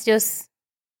think it's just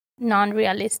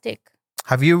non-realistic.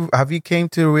 Have you came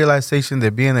to the realization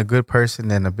that being a good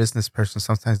person and a business person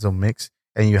sometimes don't mix,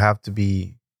 and you have to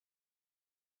be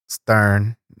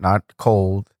stern, not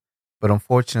cold, but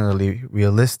unfortunately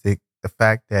realistic. The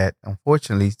fact that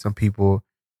unfortunately some people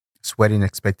sweating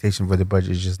expectation for the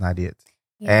budget is just not it.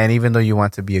 Yeah. And even though you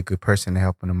want to be a good person and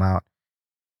helping them out,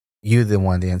 you're the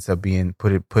one that ends up being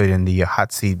put in the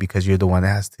hot seat because you're the one that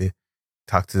has to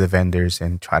talk to the vendors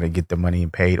and try to get the money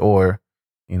paid. Or,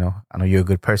 I know you're a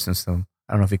good person, so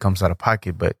I don't know if it comes out of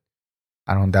pocket, but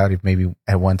I don't doubt if maybe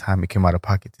at one time it came out of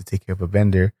pocket to take care of a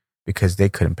vendor because they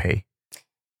couldn't pay.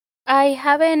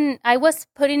 I was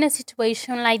put in a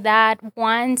situation like that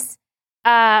once,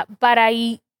 but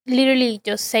I literally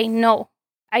just say no.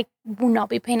 I will not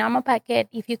be paying out my packet.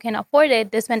 If you can afford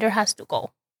it, this vendor has to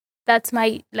go. That's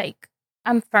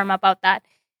I'm firm about that.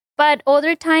 But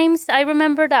other times, I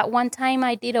remember that one time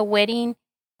I did a wedding.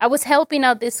 I was helping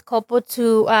out this couple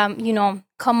to,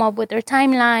 come up with their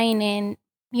timeline and,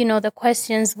 the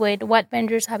questions with what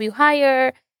vendors have you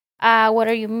hired, what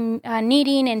are you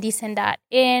needing, and this and that.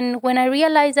 And when I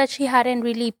realized that she hadn't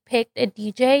really picked a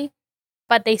DJ,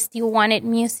 but they still wanted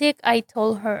music, I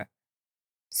told her,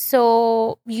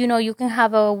 so, you can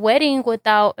have a wedding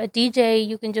without a DJ.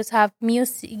 You can just have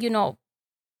music,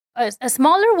 a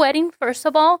smaller wedding, first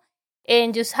of all,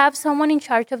 and just have someone in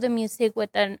charge of the music with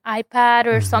an iPad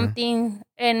or something.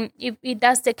 And if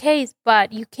that's the case,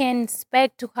 but you can't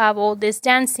expect to have all this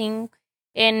dancing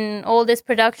and all this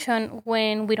production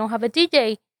when we don't have a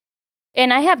DJ.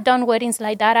 And I have done weddings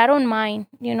like that. I don't mind.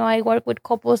 I work with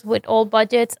couples with all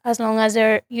budgets as long as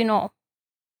they're,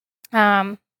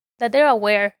 that they're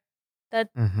aware that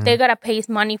they gotta pay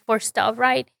money for stuff,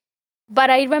 right? But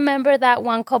I remember that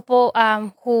one couple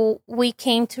who we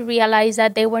came to realize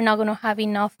that they were not gonna have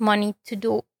enough money to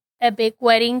do a big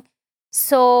wedding.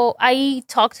 So I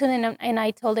talked to them and I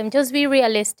told them, just be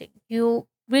realistic. You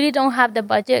really don't have the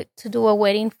budget to do a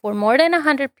wedding for more than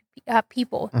 100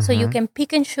 people. So you can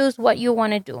pick and choose what you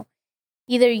want to do.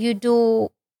 Either you do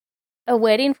a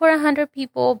wedding for 100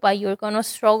 people, but you're gonna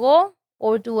struggle,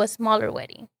 or do a smaller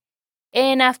wedding.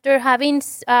 And after having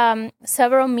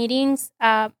several meetings,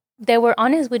 they were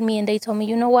honest with me and they told me,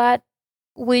 you know what?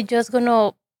 We're just going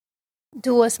to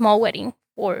do a small wedding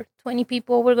for 20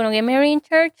 people. We're going to get married in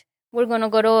church. We're going to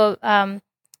go to a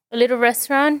little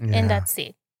restaurant and that's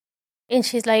it. And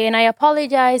she's like, and I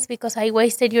apologize because I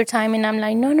wasted your time. And I'm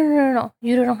like, no.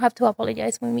 You don't have to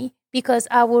apologize with me because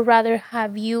I would rather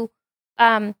have you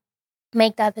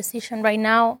make that decision right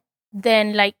now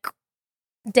than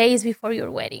days before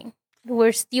your wedding.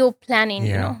 We're still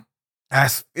planning, I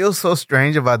feel so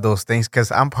strange about those things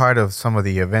because I'm part of some of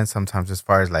the events sometimes as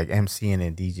far as like MCing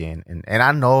and DJing. And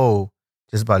I know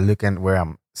just by looking where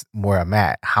I'm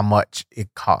at, how much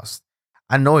it costs.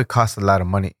 I know it costs a lot of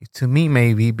money. To me,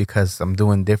 maybe because I'm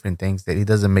doing different things that it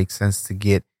doesn't make sense to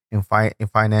get in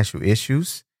financial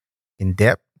issues in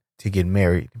debt to get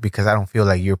married because I don't feel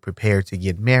like you're prepared to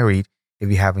get married if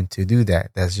you're having to do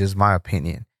that. That's just my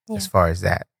opinion as far as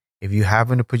that. If you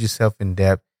happen to put yourself in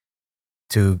debt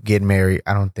to get married,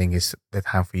 I don't think it's the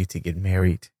time for you to get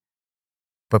married.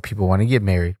 But people want to get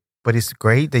married. But it's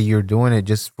great that you're doing it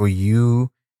just for you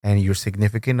and your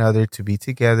significant other to be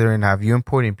together and have you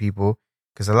important people.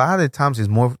 Because a lot of the times it's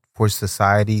more for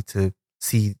society to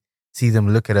see them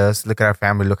look at us, look at our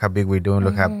family, look how big we're doing,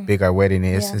 look how big our wedding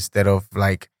is, instead of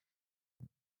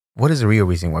what is the real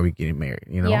reason why we're getting married?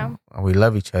 We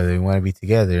love each other, we want to be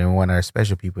together, and we want our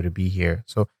special people to be here.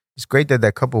 So it's great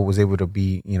that couple was able to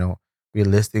be,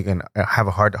 realistic and have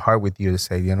a heart to heart with you to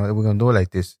say, we're going to do it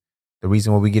like this. The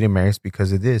reason why we're getting married is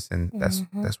because of this. And that's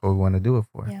what we want to do it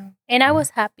for. Yeah. And I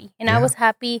was happy. I was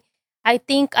happy. I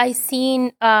think I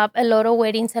seen a lot of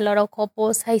weddings, a lot of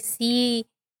couples. I see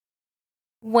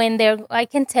I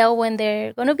can tell when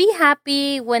they're going to be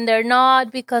happy, when they're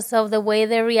not, because of the way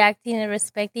they're reacting and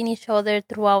respecting each other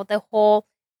throughout the whole,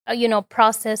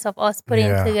 process of us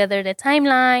putting together the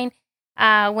timeline.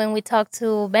 When we talk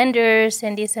to vendors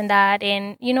and this and that,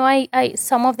 and I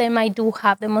some of them I do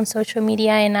have them on social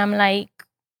media, and I'm like,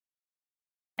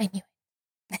 I knew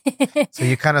it. So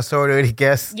you kind of sort of already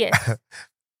guessed. Yes.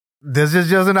 This is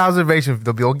just an observation.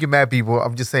 Don't get mad, people.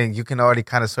 I'm just saying you can already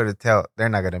kind of sort of tell they're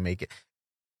not gonna make it.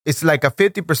 it's like a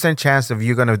 50% chance of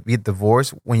you're gonna be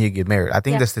divorced when you get married. I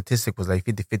think Yeah. the statistic was like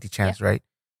 50-50 chance, Yeah. right?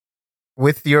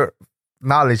 With your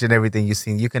knowledge and everything you've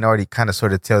seen, you can already kind of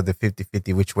sort of tell the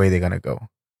 50-50 which way they're gonna go.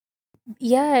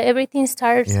 Yeah, everything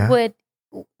starts Yeah. with,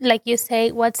 like you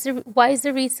say, why is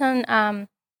the reason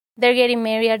they're getting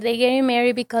married? Are they getting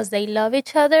married because they love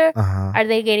each other? Uh-huh. Are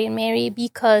they getting married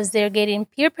because they're getting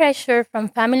peer pressure from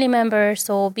family members,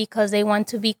 or because they want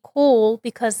to be cool?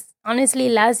 Because honestly,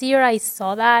 last year I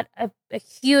saw that a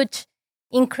huge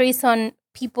increase on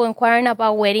people inquiring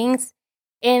about weddings.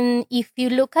 And if you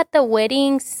look at the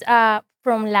weddings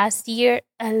from last year,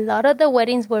 a lot of the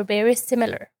weddings were very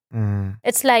similar. Mm.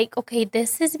 It's like, okay,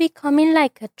 this is becoming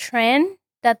like a trend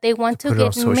that they want to Put it on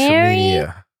get social married,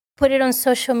 media. put it on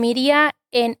social media,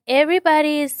 and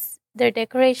their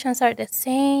decorations are the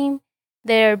same,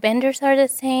 their vendors are the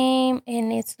same,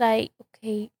 and it's like,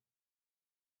 okay,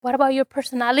 what about your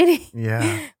personality?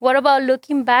 Yeah. What about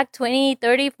looking back 20,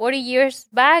 30, 40 years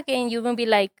back, and you're going to be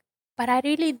like, but I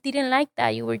really didn't like that.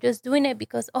 You were just doing it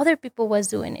because other people was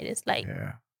doing it. It's like,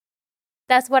 Yeah.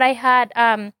 that's what I had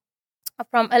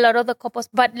from a lot of the couples.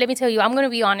 But let me tell you, I'm going to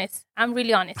be honest. I'm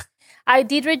really honest. I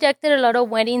did rejected a lot of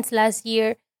weddings last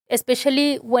year,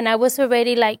 especially when I was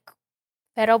already like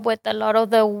fed up with a lot of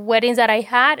the weddings that I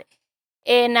had.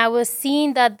 And I was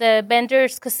seeing that the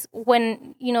vendors, because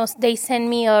when, they send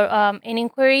me an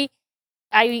inquiry,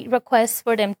 I request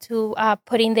for them to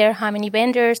put in there how many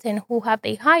vendors and who have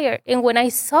they hired. And when I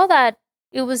saw that,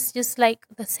 it was just like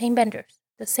the same vendors,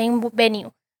 the same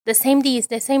venue, the same this,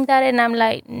 the same that. And I'm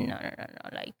like, no, no, no, no.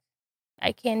 Like,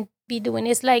 I can't be doing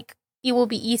this. Like, it will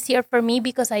be easier for me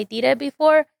because I did it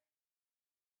before.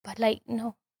 But like,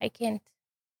 no, I can't.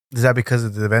 Is that because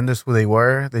of the vendors who they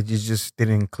were that you just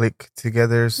didn't click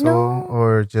together? So, No.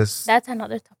 or just That's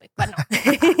another topic, but no.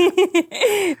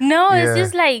 No, it's Yeah.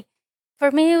 just like,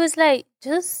 for me, it was like,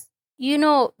 just,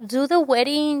 do the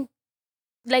wedding.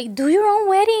 Like, do your own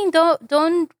wedding.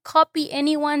 Don't copy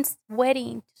anyone's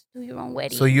wedding. Just do your own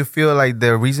wedding. So you feel like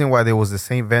the reason why there was the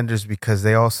same vendors because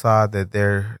they all saw that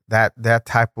they're that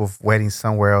type of wedding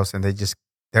somewhere else, and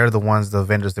they're the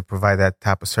vendors that provide that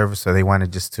type of service. So they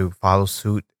wanted just to follow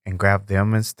suit and grab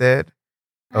them instead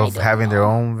I of don't having their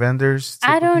know. own vendors. type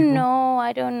I of don't people? know.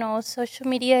 I don't know. Social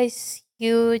media is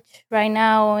huge right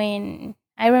now, and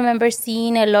I remember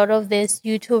seeing a lot of these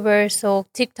YouTubers or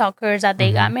TikTokers that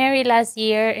they got Mhm. married last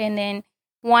year, and then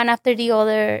one after the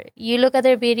other, you look at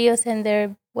their videos and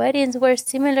their weddings were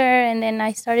similar, and then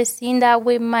I started seeing that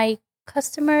with my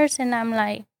customers, and I'm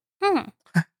like,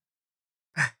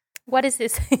 what is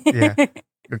this? Yeah.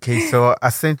 Okay, so I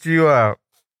sent you.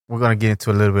 We're gonna get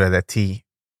into a little bit of that tea,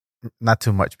 not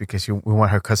too much because we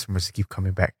want her customers to keep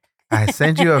coming back. I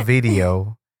sent you a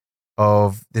video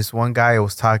of this one guy I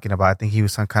was talking about. I think he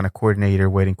was some kind of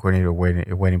wedding coordinator,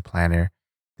 wedding planner.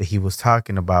 That he was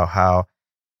talking about how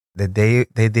that they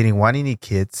didn't want any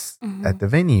kids at the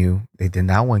venue. They did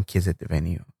not want kids at the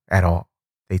venue at all.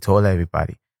 They told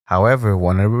everybody. However,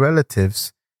 one of the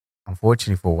relatives,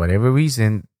 unfortunately, for whatever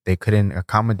reason, they couldn't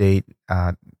accommodate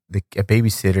a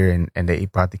babysitter, and they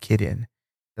brought the kid in.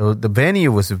 So the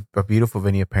venue was a beautiful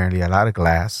venue, apparently, a lot of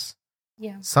glass.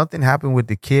 Yeah. Something happened with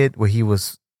the kid where he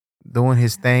was doing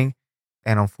his thing.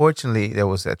 And unfortunately, there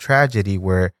was a tragedy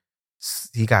where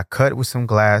he got cut with some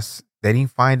glass. They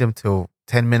didn't find him till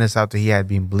 10 minutes after he had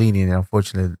been bleeding. And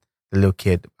unfortunately, the little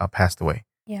kid passed away.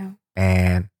 Yeah.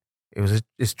 And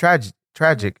it's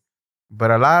tragic. But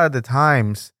a lot of the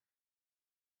times,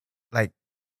 like,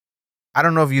 I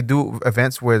don't know if you do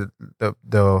events where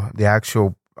the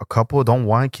actual couple don't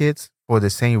want kids for the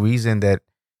same reason that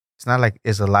it's not like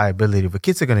it's a liability, but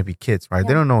kids are going to be kids, right?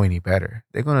 They Yeah. don't know any better.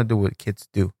 They're going to do what kids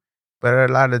do. But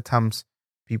a lot of the times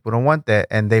people don't want that,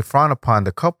 and they frown upon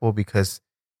the couple because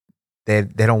they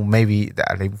don't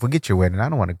they forget your wedding. I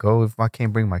don't want to go if I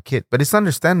can't bring my kid. But it's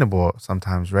understandable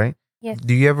sometimes, right? Yes.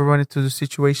 Do you ever run into the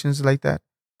situations like that?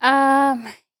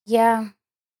 Yeah.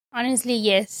 Honestly,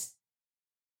 yes.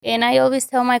 And I always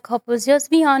tell my couples, just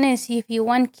be honest if you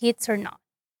want kids or not.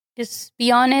 Just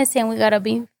be honest, and we gotta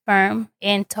be firm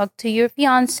and talk to your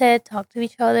fiance, talk to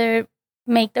each other,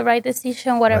 make the right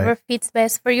decision, whatever Right. fits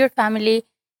best for your family.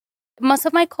 Most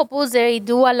of my couples, they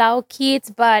do allow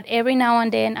kids, but every now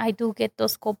and then I do get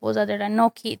those couples that there are no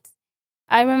kids.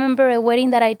 I remember a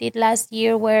wedding that I did last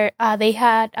year where they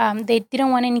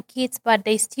didn't want any kids, but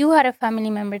they still had a family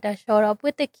member that showed up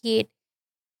with the kid.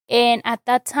 And at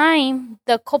that time,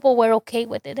 the couple were okay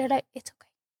with it. They're like, it's okay.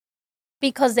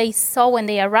 Because they saw when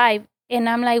they arrived. And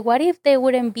I'm like, what if they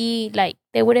wouldn't be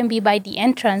by the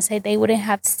entrance? They wouldn't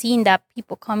have seen that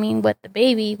people coming with the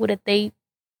baby. Wouldn't they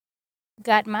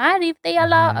got mad if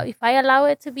if I allow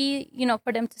it to be,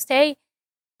 for them to stay.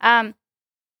 Um,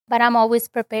 but I'm always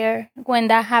prepared when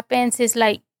that happens. It's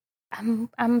like I'm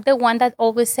the one that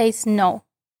always says no.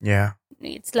 Yeah.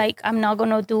 It's like I'm not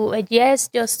gonna do a yes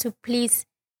just to please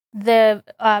the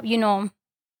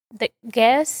the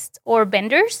guests or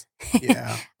vendors.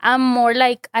 Yeah. I'm more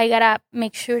like I gotta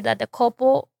make sure that the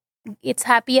couple it's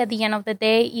happy at the end of the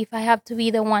day. If I have to be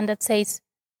the one that says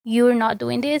you're not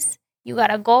doing this, you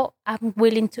gotta go, I'm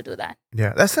willing to do that.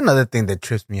 Yeah. That's another thing that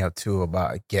trips me out too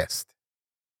about a guest.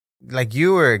 Like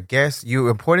you were a guest, you're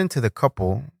important to the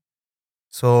couple.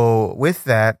 So with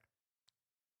that,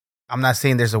 I'm not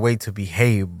saying there's a way to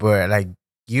behave, but like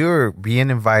you're being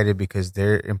invited because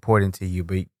they're important to you,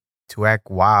 but to act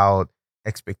wild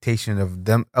expectation of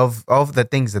them of the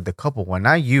things that the couple want,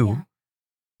 not you. Yeah.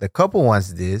 The couple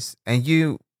wants this, and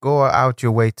you go out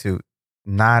your way to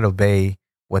not obey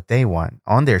what they want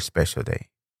on their special day.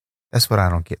 That's what I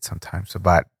don't get sometimes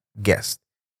about guests.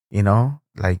 You know,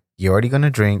 like you're already gonna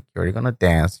drink, you're already gonna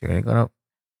dance, you're already gonna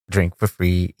drink for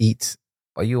free, eat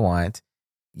what you want.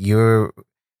 You're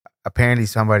apparently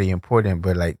somebody important,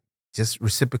 but like just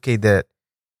reciprocate that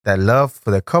love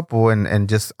for the couple and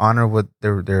just honor what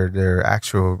their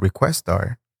actual requests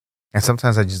are. And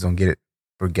sometimes I just don't get it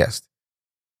for guests.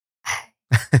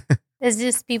 It's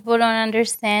just people don't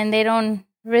understand. They don't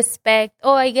respect.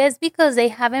 Oh, I guess because they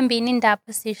haven't been in that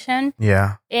position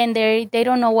Yeah. and they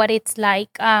don't know what it's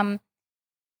like.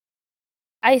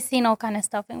 I seen all kind of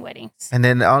stuff in weddings. And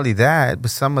then not only that, but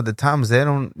some of the times they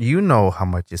don't, you know how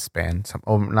much you spend. Some,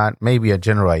 or not maybe a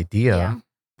general idea, Yeah.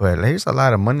 but there's a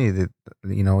lot of money that,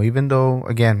 even though,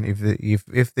 again,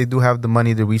 if they do have the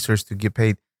money, the resource to get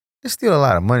paid, there's still a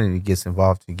lot of money that gets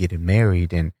involved in getting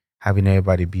married and having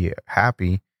everybody be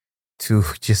happy to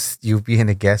just you being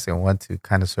a guest and want to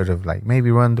kind of sort of like maybe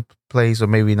run the place or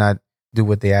maybe not do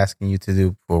what they're asking you to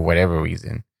do for whatever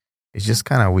reason. It's just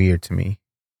kind of weird to me.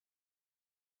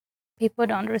 People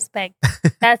don't respect.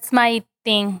 That's my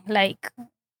thing. Like,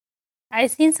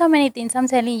 I've seen so many things. I'm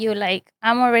telling you, like,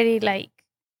 I'm already like,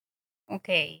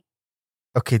 okay.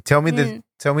 Okay, tell me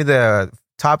the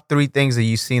top 3 things that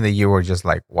you've seen that you were just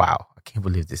like, wow, I can't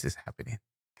believe this is happening.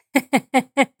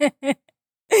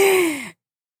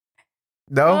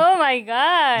 No? Oh my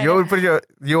God. You always put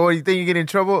you think you get in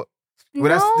trouble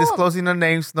with us disclosing no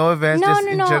names, no events, just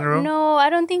in general? No, I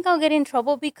don't think I'll get in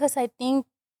trouble because I think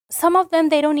some of them,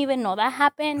 they don't even know that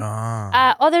happened.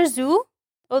 Others do.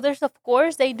 Others, of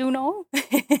course, they do know.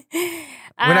 We're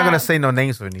not going to say no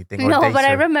names or anything. No, but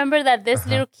I remember that this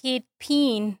little kid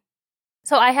peeing.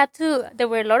 So there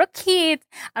were a lot of kids.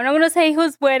 I'm not going to say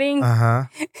whose wedding. Uh-huh.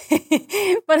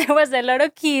 But there was a lot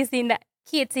of kids in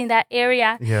that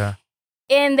area. Yeah.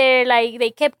 And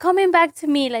they kept coming back to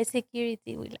me like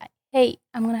security. We like, hey,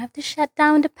 I'm going to have to shut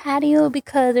down the patio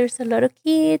because there's a lot of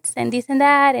kids and this and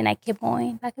that. And I kept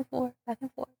going back and forth, back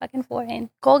and forth, back and forth. And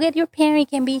go get your parent. You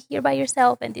can be here by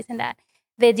yourself and this and that.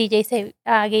 The DJ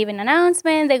gave an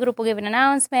announcement. The grupo gave an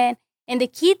announcement. And the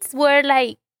kids were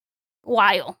like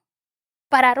wild.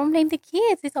 But I don't blame the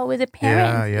kids. It's always the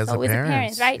parents. Yeah, it's always the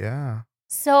parents, right? Yeah.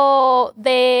 So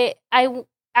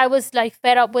I was like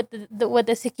fed up with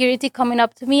the security coming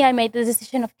up to me. I made the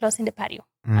decision of closing the patio.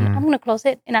 I'm going to close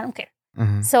it, and I don't care.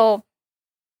 Mm-hmm. So,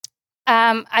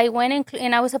 I went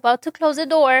and I was about to close the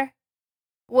door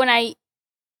when I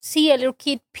see a little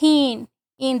kid peeing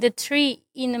in the tree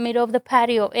in the middle of the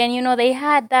patio, and they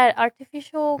had that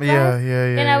artificial grass.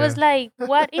 Yeah. And I was like,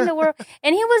 "What in the world?"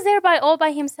 And he was there all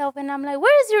by himself, and I'm like,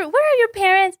 "Where are your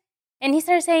parents?" And he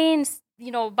started saying,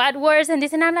 bad words and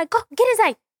this, and I'm like, "Go get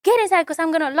inside, because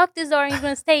I'm gonna lock this door and you're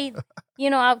gonna stay,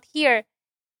 out here."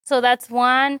 So that's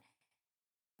one.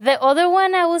 The other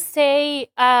one I would say,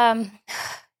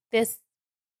 this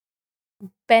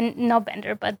not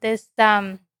bender, but this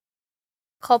bride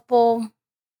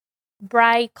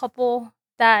couple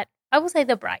that I would say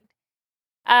the bride.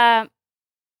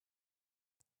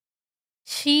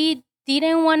 She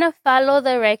didn't want to follow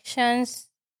directions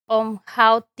on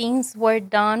how things were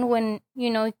done when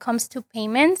it comes to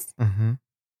payments.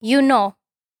 Mm-hmm.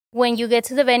 When you get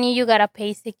to the venue, you gotta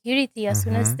pay security as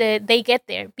soon as they get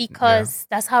there because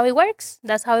that's how it works.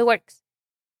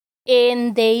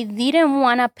 And they didn't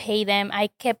want to pay them. I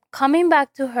kept coming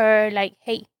back to her like,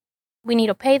 hey, we need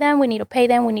to pay them.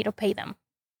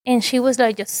 And she was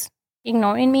like just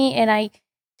ignoring me. And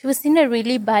she was in a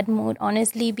really bad mood,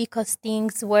 honestly, because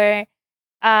things were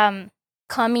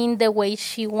coming the way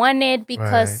she wanted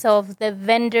because of the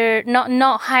vendor,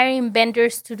 not hiring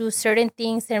vendors to do certain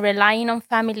things and relying on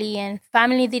family, and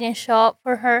family didn't show up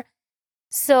for her.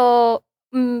 So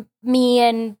me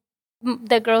and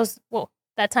the girls,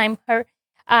 that time her,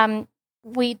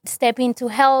 we step in to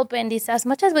help and this as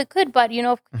much as we could. But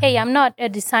hey, I'm not a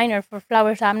designer for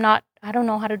flowers. I don't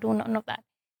know how to do none of that.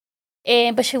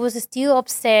 But she was still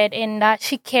upset, and that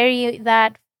she carried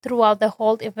that throughout the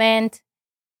whole event.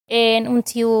 And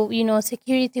until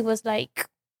security was like,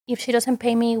 if she doesn't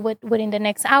pay me within the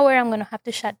next hour, I'm gonna have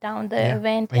to shut down the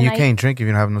event. And you can't drink if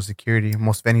you don't have no security.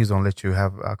 Most venues don't let you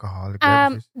have alcoholic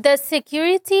beverages. The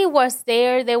security was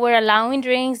there. They were allowing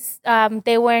drinks.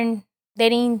 They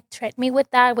didn't threaten me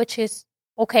with that, which is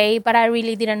okay. But I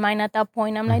really didn't mind at that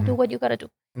point. I'm like, do what you gotta do.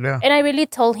 Yeah. And I really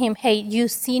told him, hey, you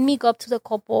seen me go up to the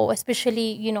couple,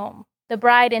 especially the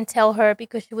bride, and tell her,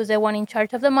 because she was the one in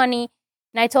charge of the money.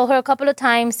 And I told her a couple of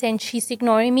times, and she's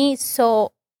ignoring me.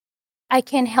 So I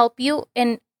can help you,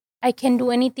 and I can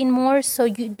do anything more. So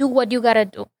you do what you gotta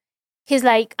do. He's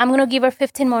like, I'm gonna give her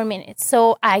 15 more minutes.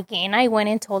 So again, I went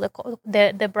and told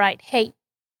the bride, hey,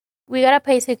 we gotta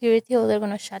pay security, or they're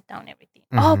gonna shut down everything.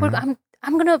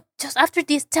 I'm gonna just after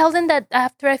this tell them that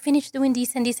after I finish doing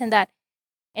this and this and that.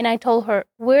 And I told her,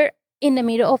 we're in the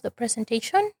middle of the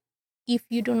presentation. If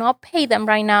you do not pay them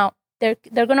right now, they're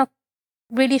gonna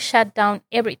really shut down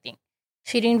everything.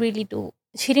 She didn't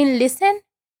listen.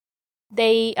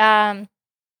 They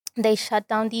shut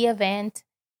down the event.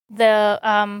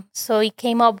 So it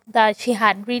came up that she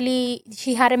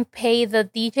hadn't paid the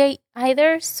DJ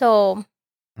either. So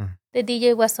the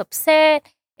DJ was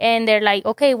upset, and they're like,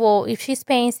 okay, well, if she's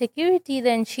paying security,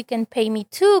 then she can pay me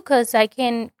too, because I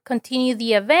can continue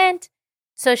the event.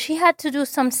 So she had to do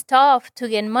some stuff to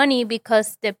get money,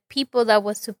 because the people that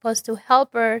was supposed to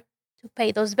help her to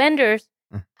pay those vendors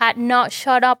had not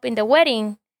showed up in the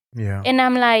wedding. Yeah. And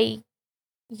I'm like,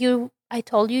 I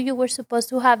told you were supposed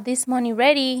to have this money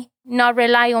ready, not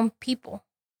rely on people.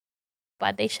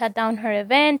 But they shut down her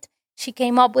event. She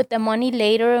came up with the money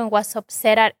later and was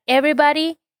upset at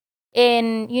everybody.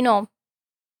 And,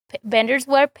 vendors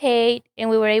were paid, and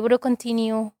we were able to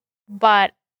continue.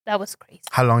 But that was crazy.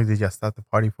 How long did you start the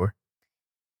party for?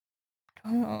 I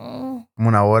don't know.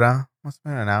 Una hora? Must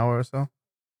have been an hour or so.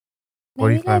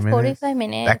 Maybe 45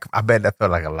 minutes. I bet that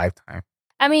felt like a lifetime.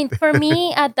 I mean, for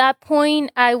me, at that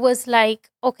point, I was like,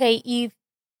 okay, if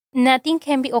nothing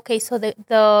can be okay. So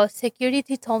the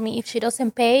security told me, if she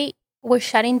doesn't pay, we're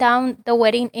shutting down the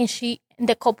wedding, and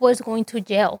the couple is going to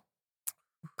jail,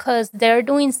 because they're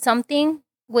doing something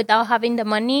without having the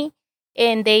money,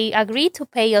 and they agreed to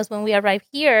pay us when we arrive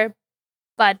here,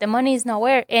 but the money is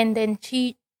nowhere. And then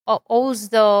she owes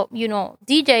the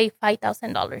DJ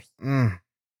 $5,000.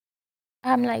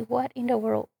 I'm like, what in the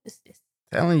world is this?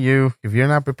 Telling you, if you're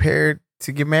not prepared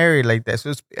to get married like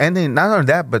that, and then not only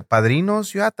that, but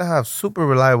padrinos, you have to have super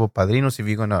reliable padrinos if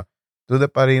you're gonna do the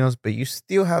padrinos, but you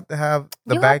still have to have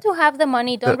the You have to have the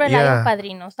money. Don't rely on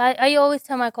padrinos. I always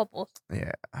tell my couples,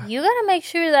 you gotta make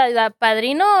sure that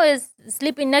padrino is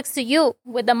sleeping next to you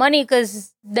with the money,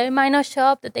 because they might not show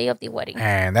up the day of the wedding.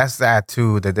 And that's sad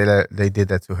too, that they did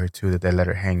that to her too, that they let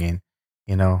her hang in,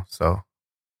 so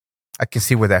I can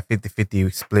see where that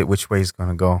 50-50 split, which way is going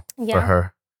to go for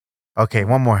her. Okay,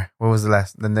 one more. What was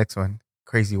the next one?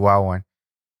 Crazy wild one.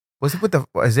 Was it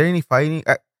is there any fighting?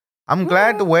 I'm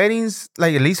glad the weddings,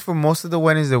 like at least for most of the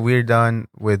weddings that we're done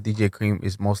with DJ Cream,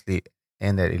 is mostly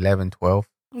end at 11, 12.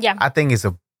 Yeah. I think it's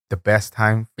the best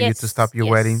time for you to stop your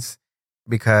weddings,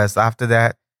 because after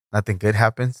that, nothing good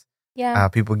happens. Yeah.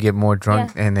 People get more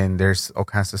drunk, and then there's all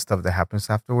kinds of stuff that happens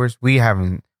afterwards.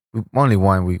 Only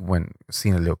one we went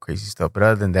seen a little crazy stuff, but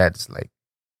other than that, it's like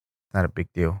not a big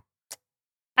deal.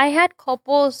 I had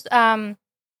couples that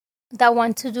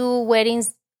want to do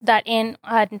weddings that end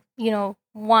at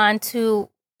 1 to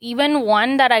even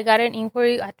one that I got an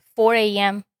inquiry at 4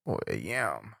 a.m. 4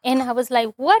 a.m. And I was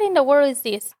like, what in the world is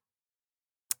this?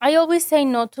 I always say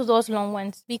no to those long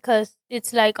ones, because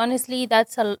it's like, honestly,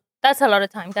 that's a lot of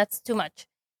time. That's too much.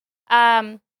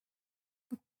 But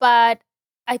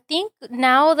I think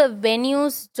now the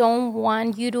venues don't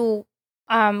want you to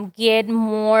get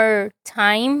more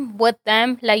time with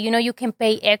them. Like, you can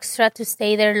pay extra to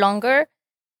stay there longer.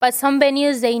 But some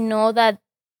venues, they know that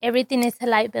everything is a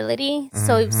liability.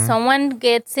 So if someone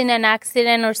gets in an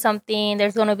accident or something,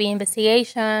 there's going to be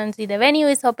investigations. If the venue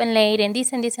is open late and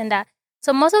this and this and that.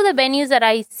 So most of the venues that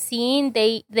I've seen,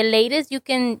 the latest you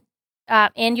can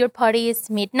end your party is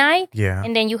midnight. Yeah.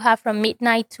 And then you have from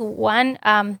midnight to 1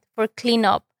 for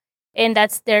cleanup. And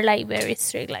they're like very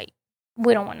strict, like,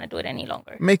 we don't want to do it any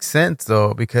longer. Makes sense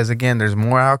though, because again, there's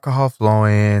more alcohol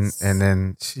flowing, and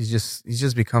then it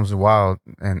just becomes wild.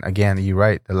 And again, you're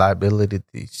right, the liability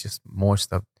is just more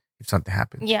stuff if something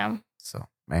happens. Yeah. So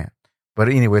man, but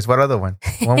anyways, what other one?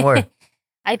 One more.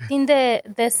 I think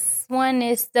this one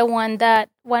is the one that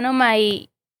one of my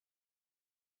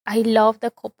I love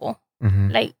the couple.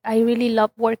 Like, I really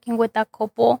love working with that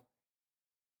couple.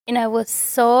 And I was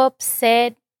so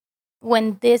upset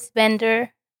when this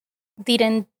vendor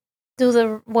didn't do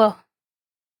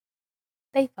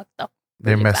they fucked up.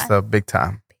 They Really messed bad. up big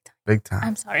time. Big time.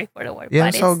 I'm sorry for the word, Yeah,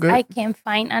 but it's all good. I can't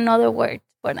find another word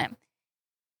for them.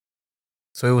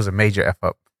 So it was a major F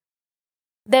up.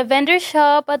 The vendor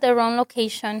showed up at the wrong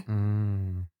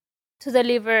location to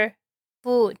deliver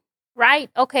food. Right?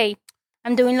 Okay.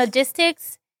 I'm doing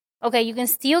logistics. Okay, you can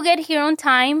still get here on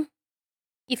time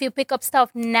if you pick up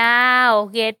stuff now.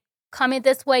 Coming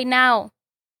this way now.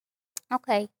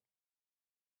 Okay.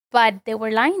 But they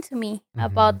were lying to me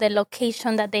about the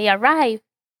location that they arrived.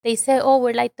 They said, "Oh,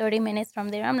 we're like 30 minutes from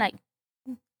there." I'm like,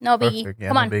 "No biggie. Perfect. Yeah,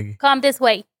 Come no on, biggie. come this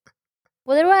way."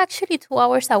 Well, they were actually 2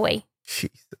 hours away.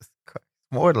 Jesus Christ.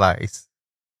 More lies.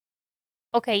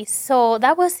 Okay, so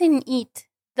that was in it.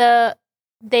 The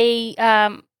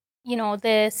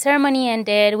ceremony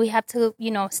ended. We had to,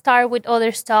 start with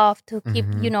other stuff to keep,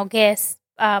 guests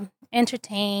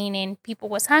entertained, and people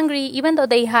was hungry, even though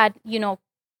they had,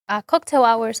 cocktail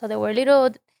hours, so there were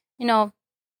little,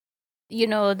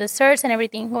 desserts and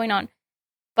everything going on.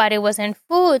 But it wasn't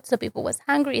food, so people was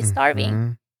hungry,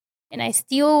 starving. And I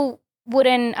still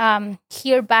wouldn't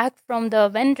hear back from the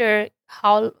vendor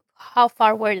how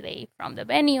far were they from the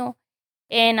venue.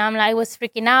 And I was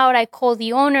freaking out. I called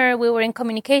the owner. We were in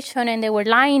communication, and they were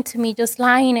lying to me, just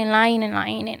lying and lying and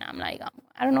lying. And I'm like,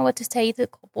 I don't know what to say to the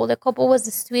couple. The couple was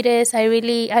the sweetest.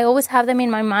 I always have them in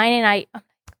my mind, and I'm like,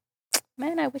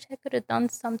 man, I wish I could have done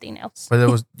something else. But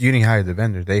you didn't hire the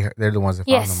vendor. They're the ones that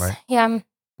found them, right? Yeah.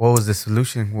 What was the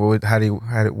solution? What did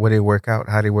it work out?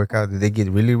 How did it work out? Did they get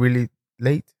really, really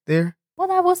late there? Well,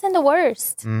 that wasn't the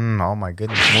worst. Oh my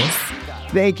goodness.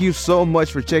 Thank you so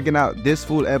much for checking out this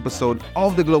full episode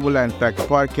of the Global Latin Factor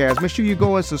podcast. Make sure you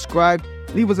go and subscribe.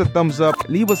 Leave us a thumbs up.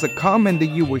 Leave us a comment that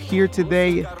you were here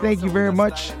today. Thank you very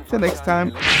much. Till next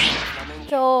time.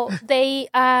 So they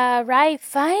arrived.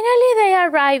 Finally, they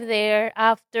arrived there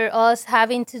after us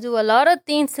having to do a lot of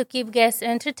things to keep guests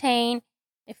entertained.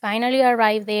 They finally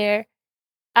arrived there.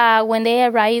 When they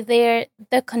arrived there,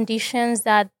 the conditions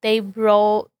that they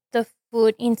brought the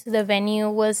food into the venue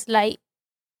was like,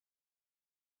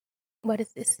 what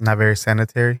is this? Not very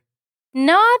sanitary.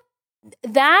 Not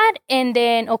that. And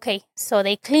then, okay, so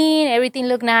they clean, everything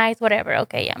looked nice, whatever.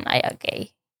 Okay, I'm like,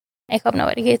 okay, I hope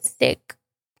nobody gets sick.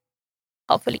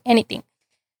 Hopefully, anything.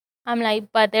 I'm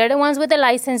like, but they're the ones with the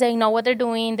license. They know what they're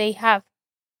doing. They have,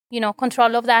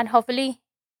 control of that, hopefully.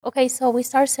 Okay, so we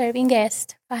start serving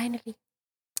guests, finally.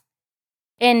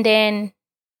 And then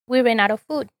we ran out of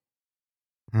food.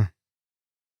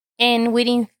 And we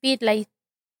didn't feed like,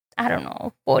 I don't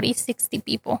know, 40, 60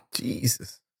 people.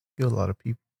 Jesus. You're a lot of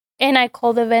people. And I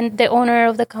called the owner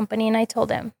of the company, and I told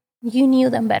them, you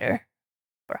knew them better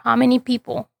for how many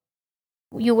people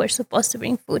you were supposed to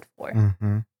bring food for.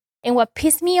 And what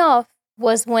pissed me off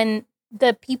was when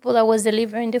the people that was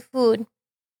delivering the food,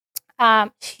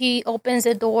 she opens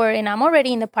the door, and I'm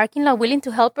already in the parking lot willing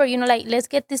to help her, like, let's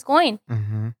get this going.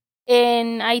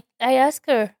 And I asked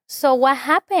her, so what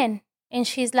happened? And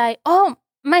she's like, oh,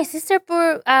 my sister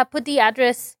put the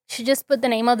address. She just put the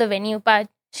name of the venue, but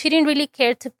she didn't really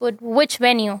care to put which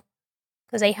venue,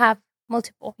 because I have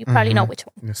multiple. You probably know which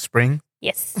one. The Spring?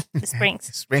 Yes, the Springs.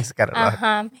 Spring's got a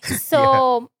lot.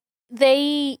 So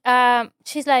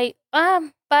she's like,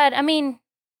 but I mean,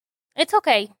 it's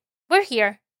okay. We're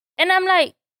here. And I'm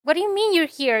like, what do you mean you're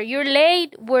here? You're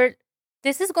late.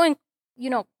 This is going,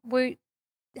 we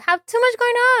have too much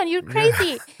going on. You're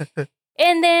crazy.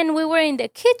 And then we were in the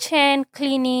kitchen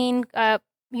cleaning,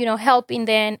 helping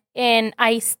them. And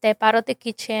I step out of the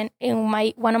kitchen, and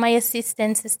one of my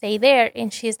assistants stay there.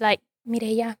 And she's like,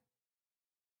 Mireya,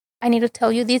 I need to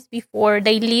tell you this before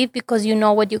they leave, because you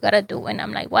know what you got to do. And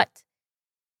I'm like, what?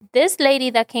 This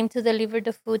lady that came to deliver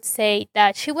the food said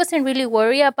that she wasn't really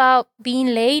worried about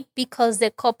being late because the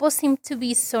couple seemed to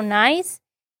be so nice,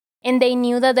 and they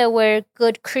knew that they were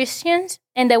good Christians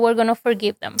and they were going to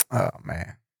forgive them. Oh,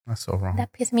 man. That's so wrong.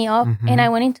 That pissed me off. And I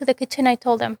went into the kitchen. I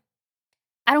told them,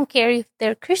 I don't care if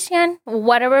they're Christian,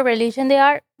 whatever religion they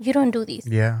are, you don't do this.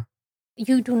 Yeah.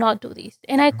 You do not do this.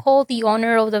 And I called the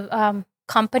owner of the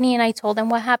company, and I told them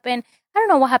what happened. I don't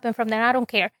know what happened from there. I don't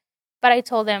care. But I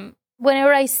told them,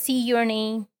 whenever I see your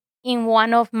name in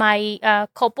one of my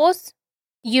couples,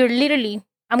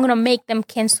 I'm going to make them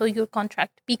cancel your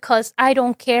contract, because I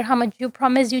don't care how much you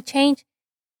promise you change.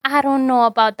 I don't know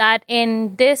about that.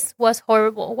 And this was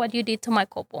horrible, what you did to my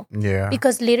couple. Yeah.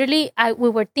 Because literally, we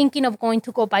were thinking of going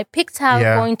to go buy pizza,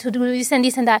 going to do this and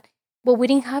this and that. But we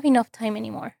didn't have enough time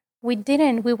anymore. We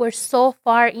didn't. We were so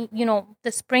far.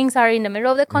 The springs are in the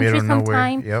middle of the country Middle of nowhere.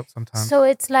 sometime. Yep, sometimes. So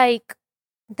it's like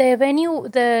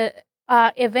the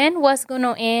event was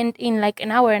gonna end in like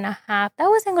an hour and a half. That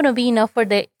wasn't gonna be enough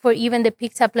for even the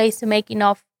pizza place to make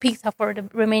enough pizza for the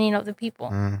remaining of the people.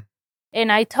 Mm.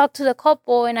 And I talked to the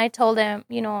couple and I told them,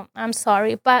 I'm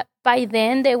sorry, but by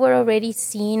then they were already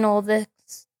seeing all the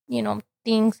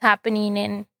things happening,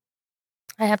 and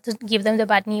I have to give them the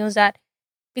bad news that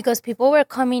because people were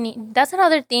coming in. That's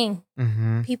another thing.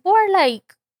 Mm-hmm. People are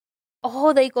like,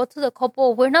 oh, they go to the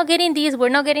couple. We're not getting this. We're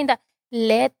not getting that.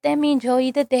 Let them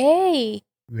enjoy the day.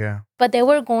 Yeah. But they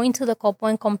were going to the couple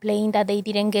and complain that they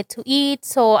didn't get to eat.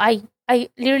 So I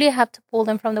literally have to pull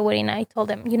them from the wedding. I told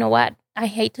them, you know what? I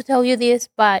hate to tell you this,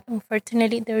 but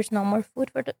unfortunately, there's no more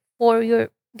food for your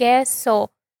guests. So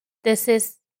this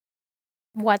is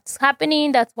what's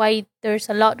happening. That's why there's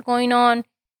a lot going on.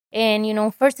 And,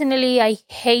 personally, I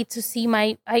hate to see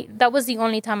that was the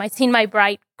only time I seen my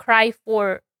bride cry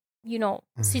for,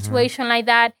 Mm-hmm. situation like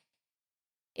that.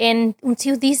 And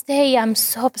until this day, I'm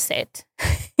so upset.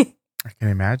 I can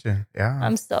imagine. Yeah.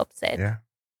 I'm so upset. Yeah.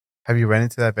 Have you run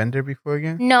into that vendor before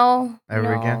again? No.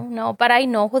 Ever again? No, but I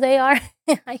know who they are.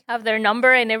 I have their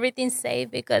number and everything's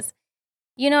safe because,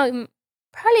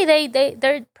 probably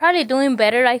they're probably doing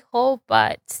better, I hope.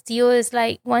 But still, it's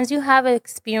like once you have an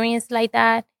experience like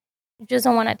that, you just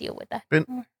don't want to deal with that. But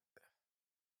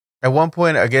at one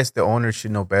point, I guess the owner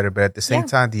should know better. But at the same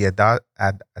time, the audacity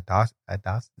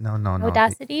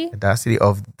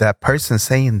of that person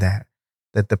saying that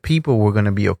the people were going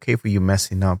to be okay for you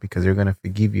messing up because they're going to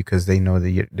forgive you because they know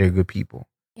that they're good people.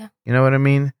 Yeah. You know what I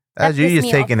mean? That You're pissed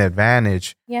just me taking off.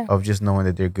 advantage Yeah. of just knowing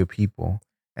that they're good people.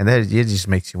 And that it just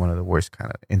makes you one of the worst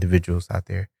kind of individuals out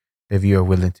there. If you are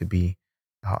willing to be,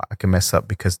 oh, I can mess up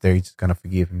because they're just going to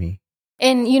forgive me.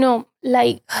 And,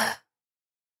 like,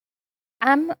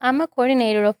 I'm a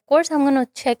coordinator. Of course, I'm going to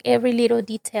check every little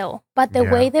detail. But the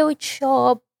way they would show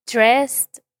up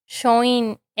dressed,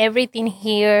 showing everything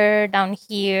here, down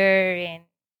here, and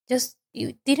just,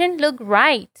 it didn't look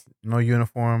right. No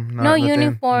uniform.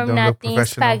 Nothing.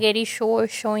 Spaghetti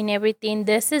shorts showing everything.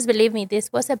 Believe me,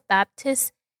 this was a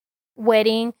Baptist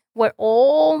wedding where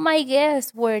all my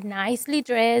guests were nicely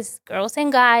dressed, girls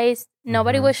and guys.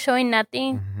 Nobody was showing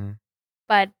nothing. Mm-hmm.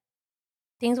 But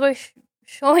things were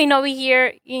showing over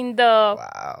here in the,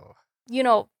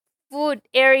 food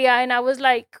area. And I was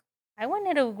like, I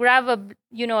wanted to grab a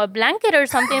blanket or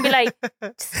something and be like,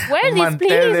 wear this,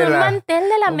 please. Un mantel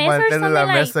de la mesa or something like.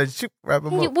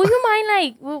 Would you mind,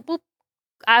 like,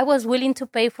 I was willing to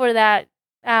pay for that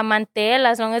mantel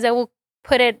as long as I would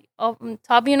put it on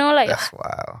top, like. That's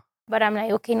wow. But I'm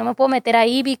like, okay, no me puedo meter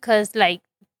ahí because, like,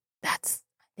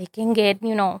 they can get,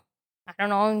 I don't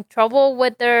know, in trouble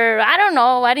with I don't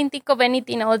know. I didn't think of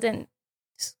anything else than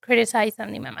just criticize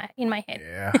something in my head.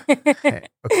 Yeah.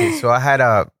 Okay, so I had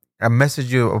I messaged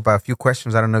you about a few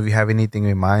questions. I don't know if you have anything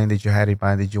in mind that you had in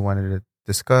mind that you wanted to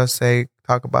discuss,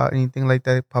 talk about, anything like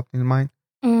that popped in mind?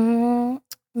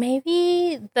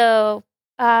 Maybe the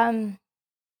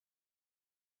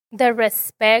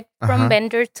respect from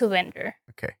vendor to vendor.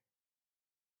 Okay.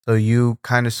 So you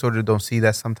kind of sort of don't see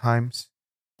that sometimes?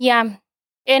 Yeah.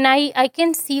 And I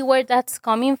can see where that's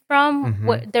coming from.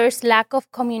 Where there's lack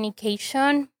of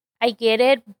communication. I get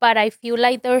it, but I feel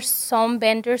like there's some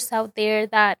vendors out there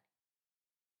that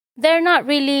they're not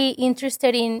really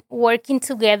interested in working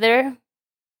together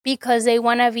because they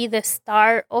want to be the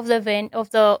star of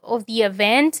the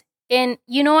event. And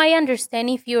I understand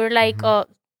if you're like a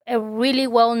really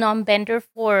well-known vendor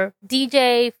for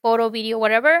DJ, photo, video,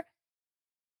 whatever,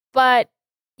 but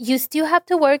you still have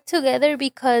to work together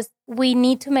because we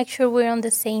need to make sure we're on the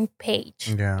same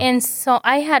page. Yeah. And so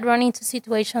I had run into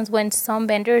situations when some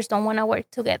vendors don't want to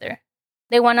work together.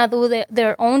 They want to do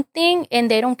their own thing,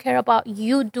 and they don't care about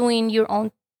you doing your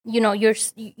own.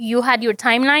 You had your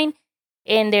timeline,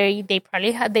 and they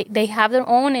probably they have their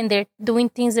own, and they're doing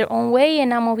things their own way.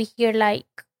 And I'm over here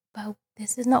like, but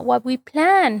this is not what we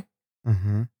planned.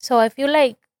 So I feel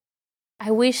like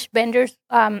I wish vendors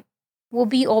will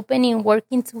be open in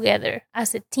working together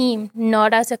as a team,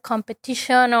 not as a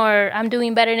competition or I'm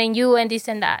doing better than you and this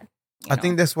and that. I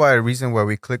think that's why a reason why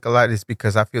we click a lot is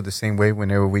because I feel the same way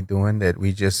whenever we're doing that.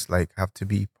 We just like have to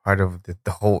be part of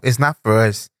the whole. It's not for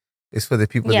us. It's for the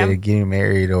people that are getting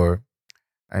married or,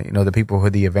 the people who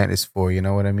the event is for. You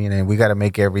know what I mean? And we got to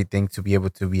make everything to be able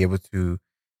to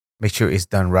make sure it's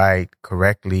done right,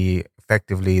 correctly,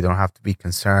 effectively. You don't have to be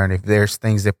concerned. If there's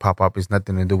things that pop up, it's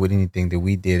nothing to do with anything that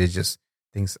we did. It's just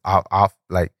things off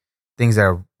like things that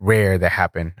are rare that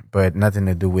happen, but nothing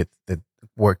to do with the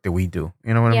work that we do.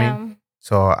 You know what I mean?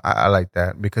 So I like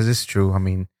that because it's true. I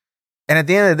mean, And at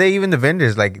the end of the day, even the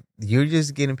vendors, like, you're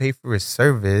just getting paid for a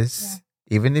service,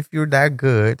 even if you're that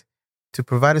good, to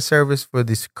provide a service for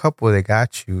this couple that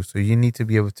got you. So you need to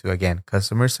be able to, again,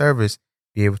 customer service,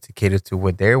 be able to cater to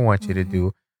what they want you to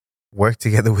do, work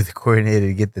together with the coordinator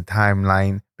to get the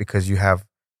timeline because you have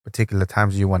particular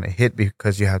times you want to hit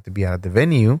because you have to be out of the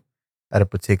venue at a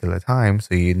particular time.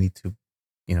 So you need to,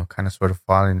 kind of sort of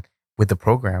fall in with the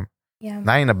program. Yeah.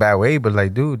 Not in a bad way, but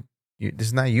like, dude, this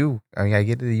is not you. I mean, I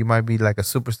get it. You might be like a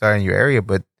superstar in your area,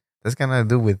 but that's gonna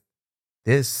do with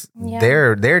this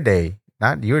their day,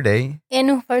 not your day. And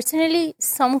unfortunately,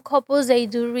 some couples, they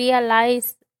do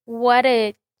realize what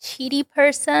a cheaty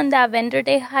person that vendor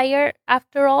they hire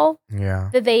after all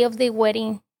the day of the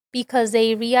wedding, because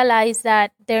they realize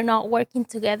that they're not working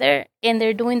together and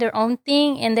they're doing their own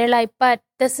thing, and they're like, but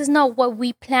this is not what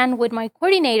we planned with my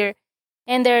coordinator.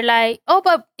 And they're like, oh,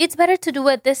 but it's better to do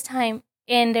it this time.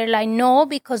 And they're like, no,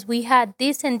 because we had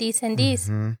this and this and this.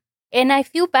 And I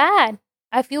feel bad.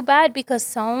 I feel bad because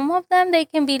some of them, they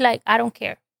can be like, I don't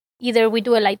care. Either we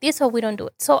do it like this or we don't do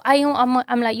it. So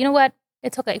I'm like, you know what?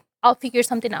 It's okay. I'll figure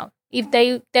something out. If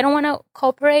they don't want to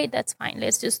cooperate, that's fine.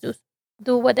 Let's just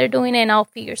do what they're doing and I'll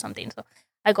figure something. So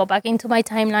I go back into my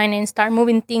timeline and start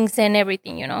moving things and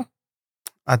everything,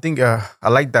 I think I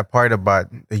like that part about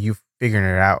you figuring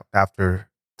it out after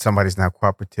somebody's not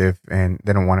cooperative and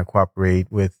they don't want to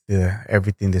cooperate with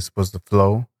everything that's supposed to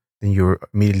flow. Then you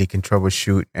immediately can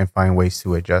troubleshoot and find ways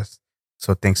to adjust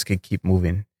so things can keep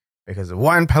moving. Because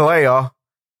one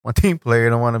team player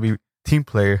don't want to be team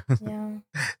player. Yeah.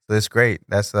 So it's great.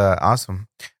 That's awesome.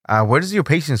 Where does your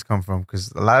patience come from?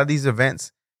 Because a lot of these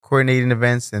events, coordinating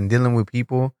events and dealing with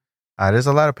people, there's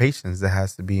a lot of patience that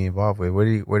has to be involved with.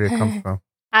 Where did it come from?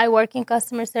 I work in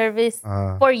customer service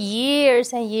for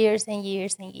years and years and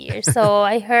years and years. So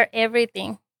I heard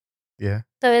everything. Yeah.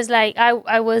 So it's like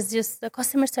I was just a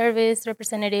customer service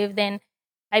representative. Then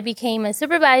I became a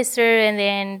supervisor, and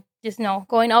then just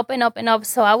going up and up and up.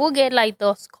 So I will get like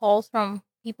those calls from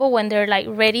people when they're like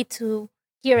ready to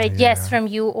hear a yes from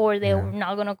you, or they're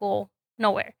not gonna go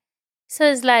nowhere. So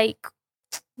it's like,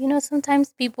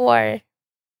 sometimes people are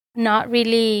not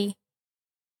really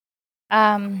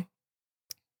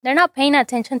they're not paying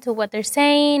attention to what they're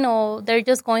saying, or they're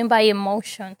just going by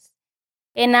emotions.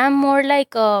 And I'm more like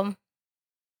 ¿cómo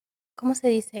se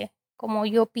dice? Como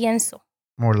yo pienso.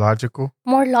 More logical.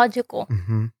 More logical.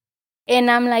 Mm-hmm.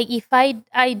 And I'm like, if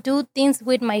I do things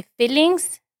with my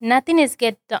feelings, nothing is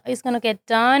gonna get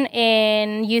done,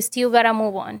 and you still gotta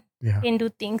move on and do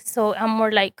things. So I'm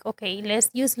more like, okay,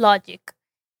 let's use logic.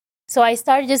 So I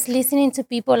start just listening to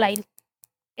people, like,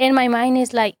 and my mind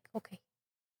is like, okay,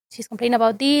 she's complaining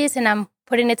about this, and I'm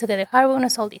putting it together. How are we gonna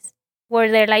solve this?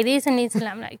 Where they're like this and this, and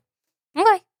I'm like,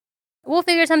 okay, we'll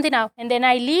figure something out. And then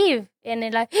I leave, and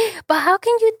they're like, but how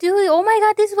can you do it? Oh my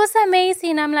God, this was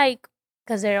amazing. I'm like,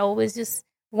 because they're always just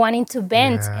wanting to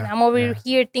vent, and I'm over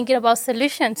here thinking about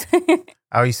solutions.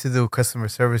 I used to do customer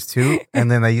service too,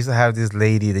 and then I used to have this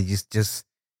lady that just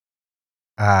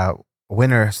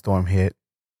winter storm hit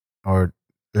or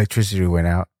electricity went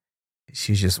out.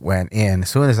 She just went in. As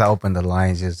soon as I opened the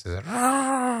lines, just and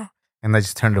I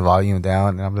just turned the volume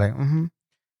down, and I'm like,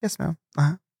 yes, ma'am.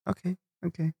 Okay.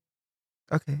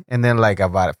 And then like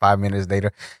about 5 minutes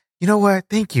later, you know what?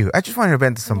 Thank you. I just wanted to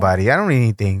vent to somebody. I don't need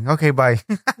anything. Okay, bye.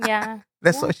 Yeah.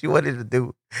 That's what she wanted to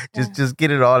do. Just get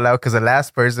it all out, because the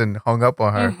last person hung up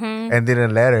on her and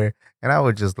didn't let her. And I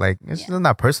was just like, it's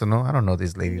not personal. I don't know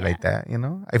this lady like that,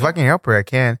 If I can help her, I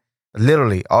can.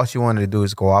 Literally, all she wanted to do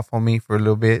is go off on me for a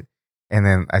little bit. And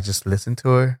then I just listened to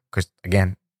her because,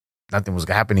 again, nothing was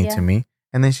happening to me.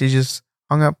 And then she just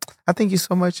hung up. I thank you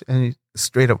so much. And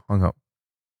straight up hung up.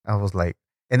 I was like,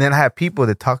 and then I have people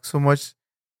that talk so much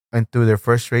and through their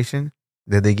frustration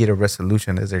that they get a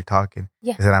resolution as they're talking.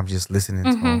 Yeah. That I'm just listening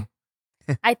to them.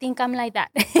 I think I'm like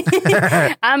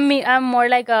that. I'm more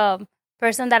like a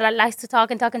person that likes to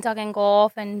talk and talk and talk and go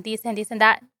off and this and this and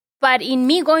that. But in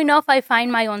me going off, I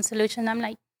find my own solution. I'm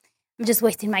like, I'm just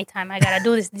wasting my time. I gotta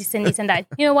do this and this and that.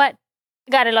 You know what?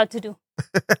 I got a lot to do.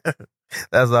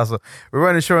 That's awesome. We're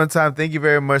running short on time. Thank you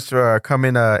very much for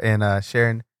coming and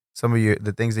sharing some of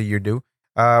the things that you do.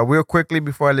 Real quickly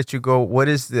before I let you go, what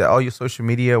is all your social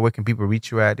media? Where can people reach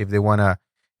you at if they want to,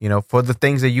 for the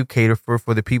things that you cater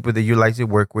for the people that you like to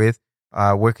work with?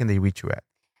 Where can they reach you at?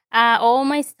 All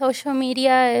my social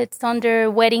media, it's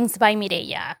under Weddings by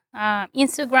Mireya.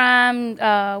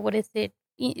 Instagram, what is it?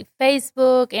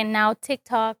 Facebook, and now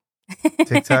TikTok.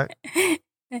 TikTok?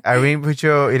 Irene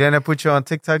Irena put you on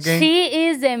TikTok game? She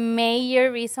is the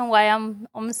major reason why I'm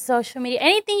on social media.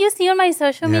 Anything you see on my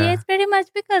social media is pretty much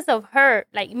because of her.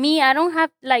 Like me, I don't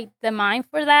have like the mind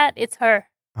for that. It's her.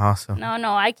 Awesome.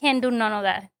 No, I can't do none of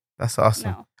that. That's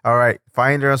awesome. No. All right.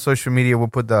 Find her on social media. We'll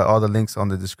put all the links on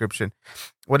the description.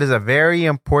 What is a very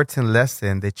important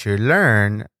lesson that you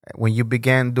learned when you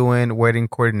began doing wedding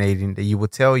coordinating that you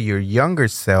would tell your younger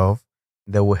self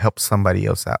that will help somebody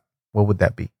else out? What would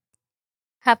that be?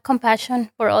 Have compassion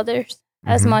for others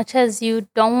as Mhm. much as you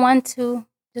don't want to.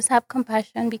 Just have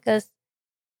compassion because,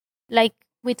 like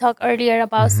we talked earlier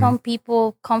about, Mhm. some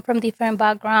people come from different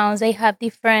backgrounds. They have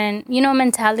different,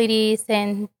 mentalities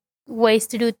and ways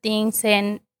to do things,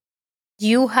 and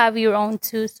you have your own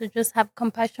too. So just have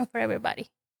compassion for everybody.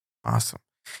 Awesome.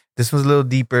 This was a little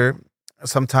deeper.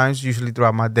 Sometimes, usually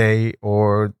throughout my day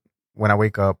or when I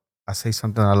wake up, I say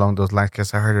something along those lines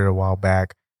because I heard it a while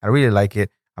back. I really like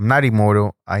it. I'm not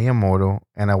immortal. I am mortal,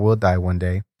 and I will die one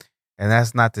day. And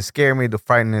that's not to scare me, to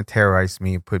frighten and terrorize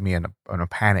me, put me in a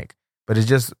panic. But it's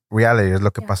just reality. Es lo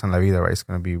que Yeah. pasa en la vida, right? It's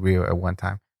going to be real at one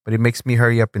time. But it makes me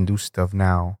hurry up and do stuff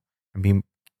now and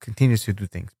continues to do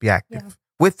things, be active. Yeah.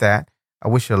 With that, I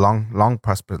wish you a long,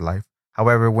 prosperous life.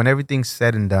 However, when everything's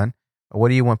said and done, what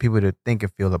do you want people to think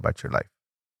and feel about your life?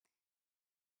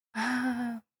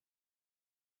 I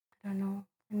don't know.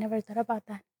 I never thought about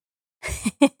that.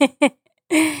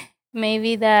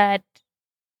 Maybe that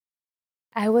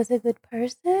I was a good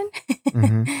person.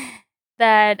 Mhm.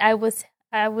 That I was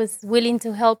willing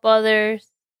to help others.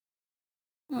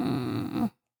 I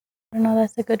don't know.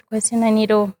 That's a good question. I need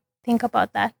to think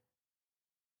about that.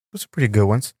 Those are pretty good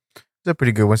ones.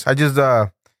 I just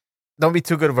don't be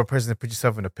too good of a person to put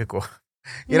yourself in a pickle.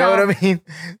 You know No. what I mean?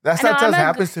 That No, sometimes I'm a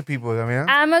happens to people. I mean,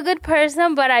 I'm a good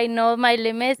person, but I know my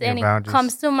limits. Your and it boundaries.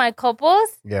 comes to my couples,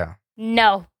 yeah.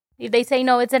 no. If they say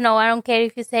no, it's a no. I don't care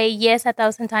if you say yes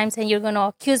 1,000 times and you're going to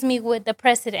accuse me with the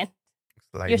president.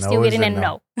 Like, You're no still is getting a a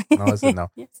no. no. No is a no.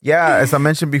 Yes. Yeah, as I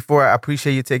mentioned before, I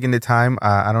appreciate you taking the time.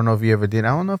 I don't know if you ever did. I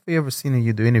don't know if you ever seen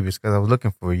you do interviews because I was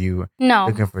looking for you, No.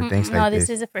 looking for things No, like this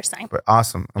this. is the first time. But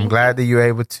awesome. I'm Thank glad that you're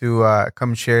able to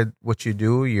come share what you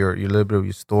do, your little bit of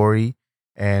your story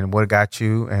and what got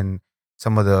you and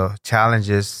some of the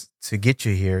challenges to get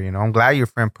you here. You know, I'm glad your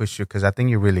friend pushed you because I think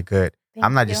you're really good. Thank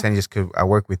I'm not you. just saying just because I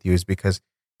work with you. It's because,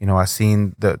 you know, I've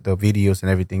seen the videos and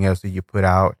everything else that you put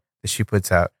out, that she puts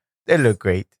out. They look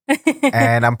great.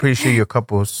 And I'm pretty sure your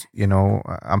couples, you know,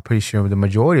 I'm pretty sure the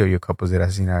majority of your couples that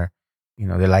I've seen are, you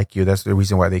know, they like you. That's the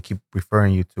reason why they keep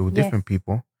referring you to different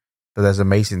people. So that's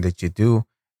amazing that you do.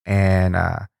 And,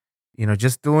 you know,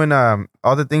 just doing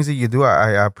all the things that you do.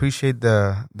 I appreciate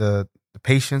the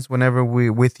patience whenever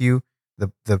we're with you.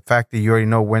 The fact that you already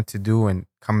know when to do and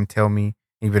come and tell me,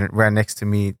 even right next to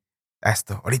me,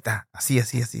 esto, ahorita, así.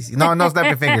 No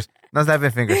snapping fingers. No snapping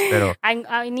fingers, pero.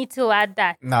 I need to add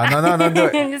that. No, don't do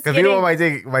it. I'm just Because people kidding. might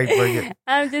think, forget.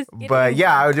 I'm just kidding. But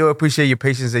yeah, I do appreciate your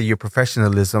patience and your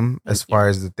professionalism as Thank you. far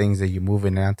as the things that you move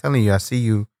in. And I'm telling you, I see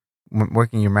you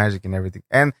working your magic and everything.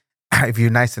 And if you're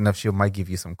nice enough, she might give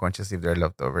you some conchas if they're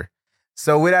left over.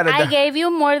 So without a I doubt, gave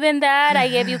you more than that. I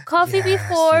gave you coffee Yes,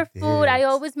 before you food. did. I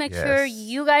always make sure Yes.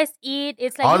 you guys eat.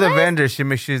 It's like all you the guys- vendors should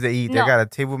make sure they eat. They No. got a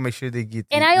table, make sure they get.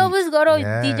 And eat. I always go to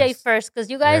DJ Yes. first because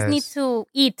you guys need Yes. to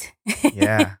eat.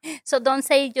 Yeah. So don't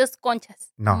say just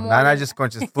conchas. No, More not than just that.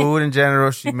 conscious. Food in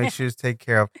general, she makes sure to take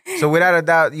care of. So without a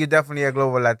doubt, you're definitely a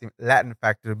global Latin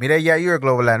factor. Mireya, you're a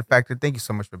global Latin factor. Thank you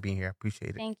so much for being here. I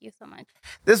appreciate it. Thank you so much.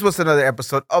 This was another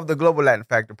episode of the Global Latin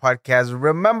Factor podcast.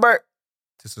 Remember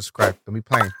to subscribe. Don't be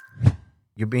playing.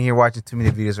 You've been here watching too many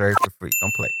videos already for free.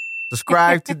 Don't play.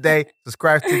 Subscribe today.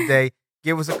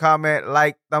 Give us a comment,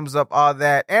 like, thumbs up, all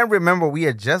that. And remember, we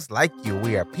are just like you.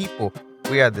 We are people.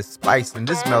 We are the spice in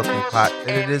this melting pot.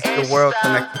 And it is the world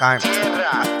connect time.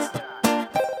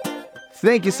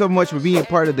 Thank you so much for being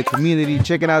part of the community,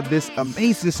 checking out this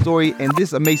amazing story and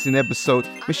this amazing episode.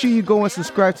 Make sure you go and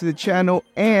subscribe to the channel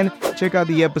and check out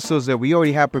the episodes that we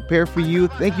already have prepared for you.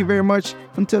 Thank you very much.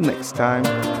 Until next time.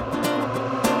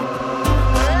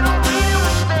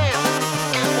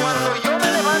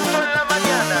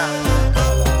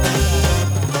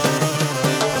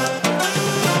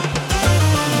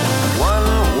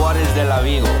 What is de la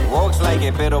Vigo? Walks like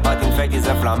a pero but in fact is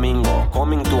a flamingo.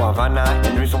 Coming to Havana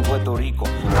and from Puerto Rico.